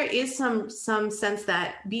think there is some sense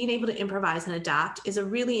that being able to improvise and adapt is a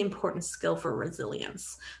really important skill for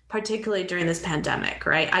resilience, particularly during this pandemic,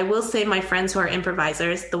 right? I will say my friends who are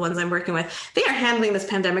improvisers, the ones I'm working with, they are handling this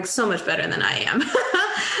pandemic so much better than I am.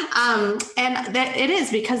 And that it is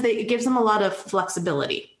because it gives them a lot of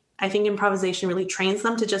flexibility. I think improvisation really trains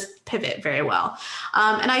them to just pivot very well.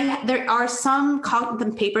 And there are some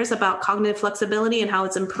papers about cognitive flexibility and how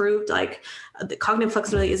it's improved, like the cognitive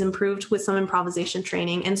flexibility is improved with some improvisation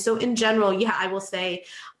training. And so in general, yeah, I will say,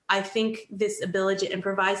 I think this ability to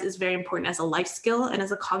improvise is very important as a life skill and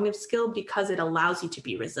as a cognitive skill, because it allows you to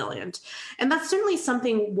be resilient. And that's certainly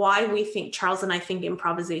something why we think, Charles and I think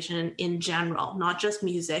improvisation in general, not just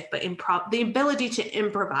music, but the ability to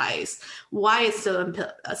improvise, why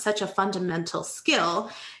it's such a fundamental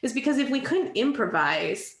skill is because if we couldn't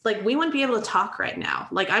improvise, like we wouldn't be able to talk right now.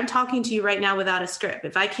 Like I'm talking to you right now without a script.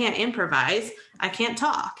 If I can't improvise, I can't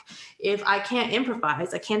talk. If I can't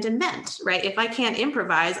improvise, I can't invent, right? If I can't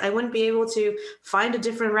improvise, I wouldn't be able to find a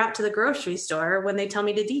different route to the grocery store when they tell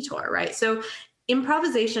me to detour, right? So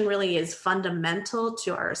improvisation really is fundamental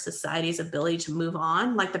to our society's ability to move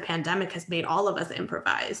on. Like the pandemic has made all of us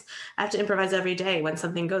improvise. I have to improvise every day when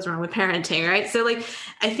something goes wrong with parenting, right? So like,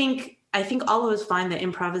 I think all of us find that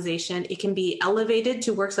improvisation, it can be elevated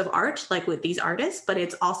to works of art, like with these artists, but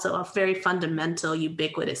it's also a very fundamental,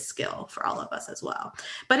 ubiquitous skill for all of us as well.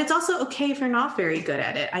 But it's also okay if you're not very good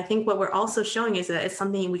at it. I think what we're also showing is that it's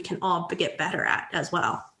something we can all get better at as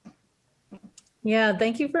well. Yeah,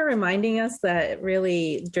 thank you for reminding us that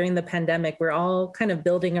really during the pandemic, we're all kind of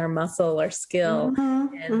building our muscle, our skill,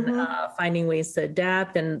 and finding ways to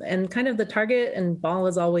adapt. And kind of the target and ball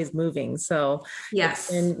is always moving. So yes,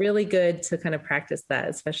 it's been really good to kind of practice that,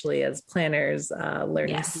 especially as planners,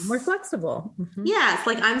 learning to be more flexible. Yes,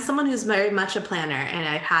 like I'm someone who's very much a planner, and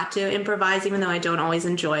I've had to improvise even though I don't always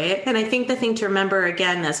enjoy it. And I think the thing to remember,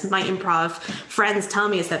 again, as my improv friends tell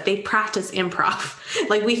me, is that they practice improv.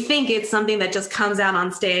 Like we think it's something that just comes out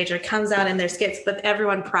on stage or comes out in their skits, but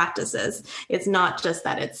everyone practices. It's not just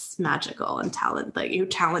that it's magical and talent, like you're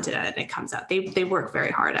talented at it and it comes out. They work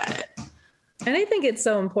very hard at it. And I think it's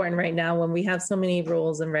so important right now when we have so many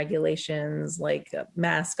rules and regulations, like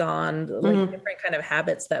mask on, like different kind of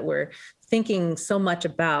habits that we're thinking so much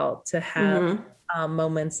about, to have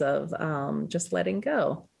moments of just letting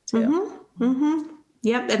go too.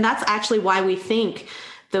 Yep. And that's actually why we think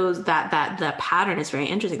that the pattern is very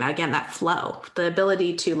interesting. That, again, that flow, the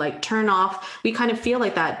ability to like turn off, we kind of feel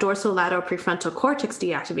like that dorsolateral prefrontal cortex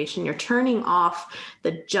deactivation. You're turning off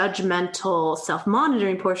the judgmental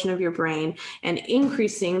self-monitoring portion of your brain and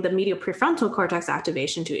increasing the medial prefrontal cortex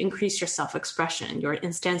activation to increase your self-expression, your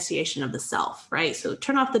instantiation of the self, right? So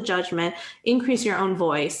turn off the judgment, increase your own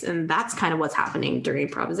voice. And that's kind of what's happening during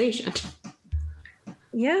improvisation.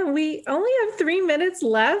 Yeah, we only have 3 minutes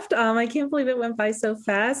left. I can't believe it went by so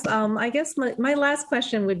fast. I guess my last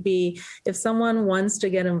question would be, if someone wants to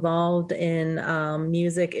get involved in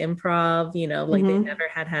music improv, like they've never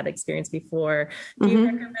had experience before, do you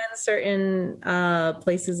recommend certain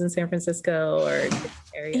places in San Francisco or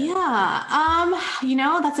area?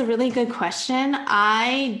 Yeah, that's a really good question.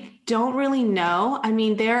 I don't really know. I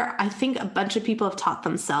mean, I think a bunch of people have taught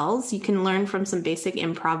themselves. You can learn from some basic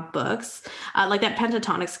improv books, like that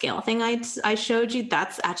pentatonic scale thing I showed you.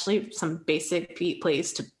 That's actually some basic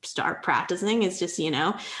place to start practicing. Is just,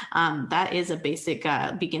 that is a basic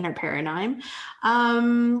beginner paradigm.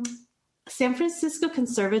 San Francisco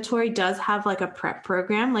Conservatory does have like a prep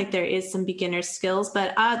program, like there is some beginner skills,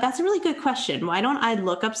 but that's a really good question. Why don't I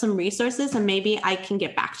look up some resources and maybe I can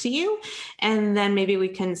get back to you, and then maybe we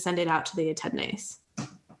can send it out to the attendees.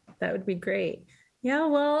 That would be great. Yeah,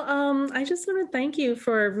 well, I just want to thank you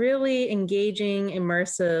for a really engaging,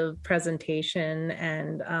 immersive presentation.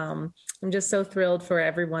 And I'm just so thrilled for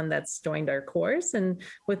everyone that's joined our course. And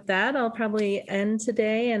with that, I'll probably end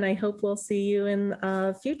today, and I hope we'll see you in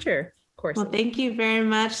future courses. Well, thank you very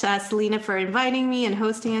much, Selena, for inviting me and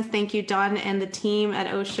hosting us. Thank you, Don and the team at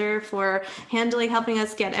Osher, for helping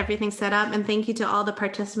us get everything set up. And thank you to all the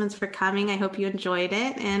participants for coming. I hope you enjoyed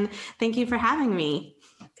it. And thank you for having me.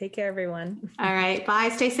 Take care, everyone. All right. Bye.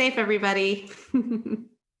 Stay safe, everybody.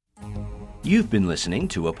 You've been listening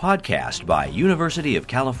to a podcast by University of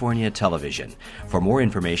California Television. For more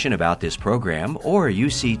information about this program or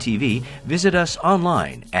UCTV, visit us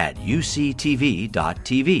online at uctv.tv.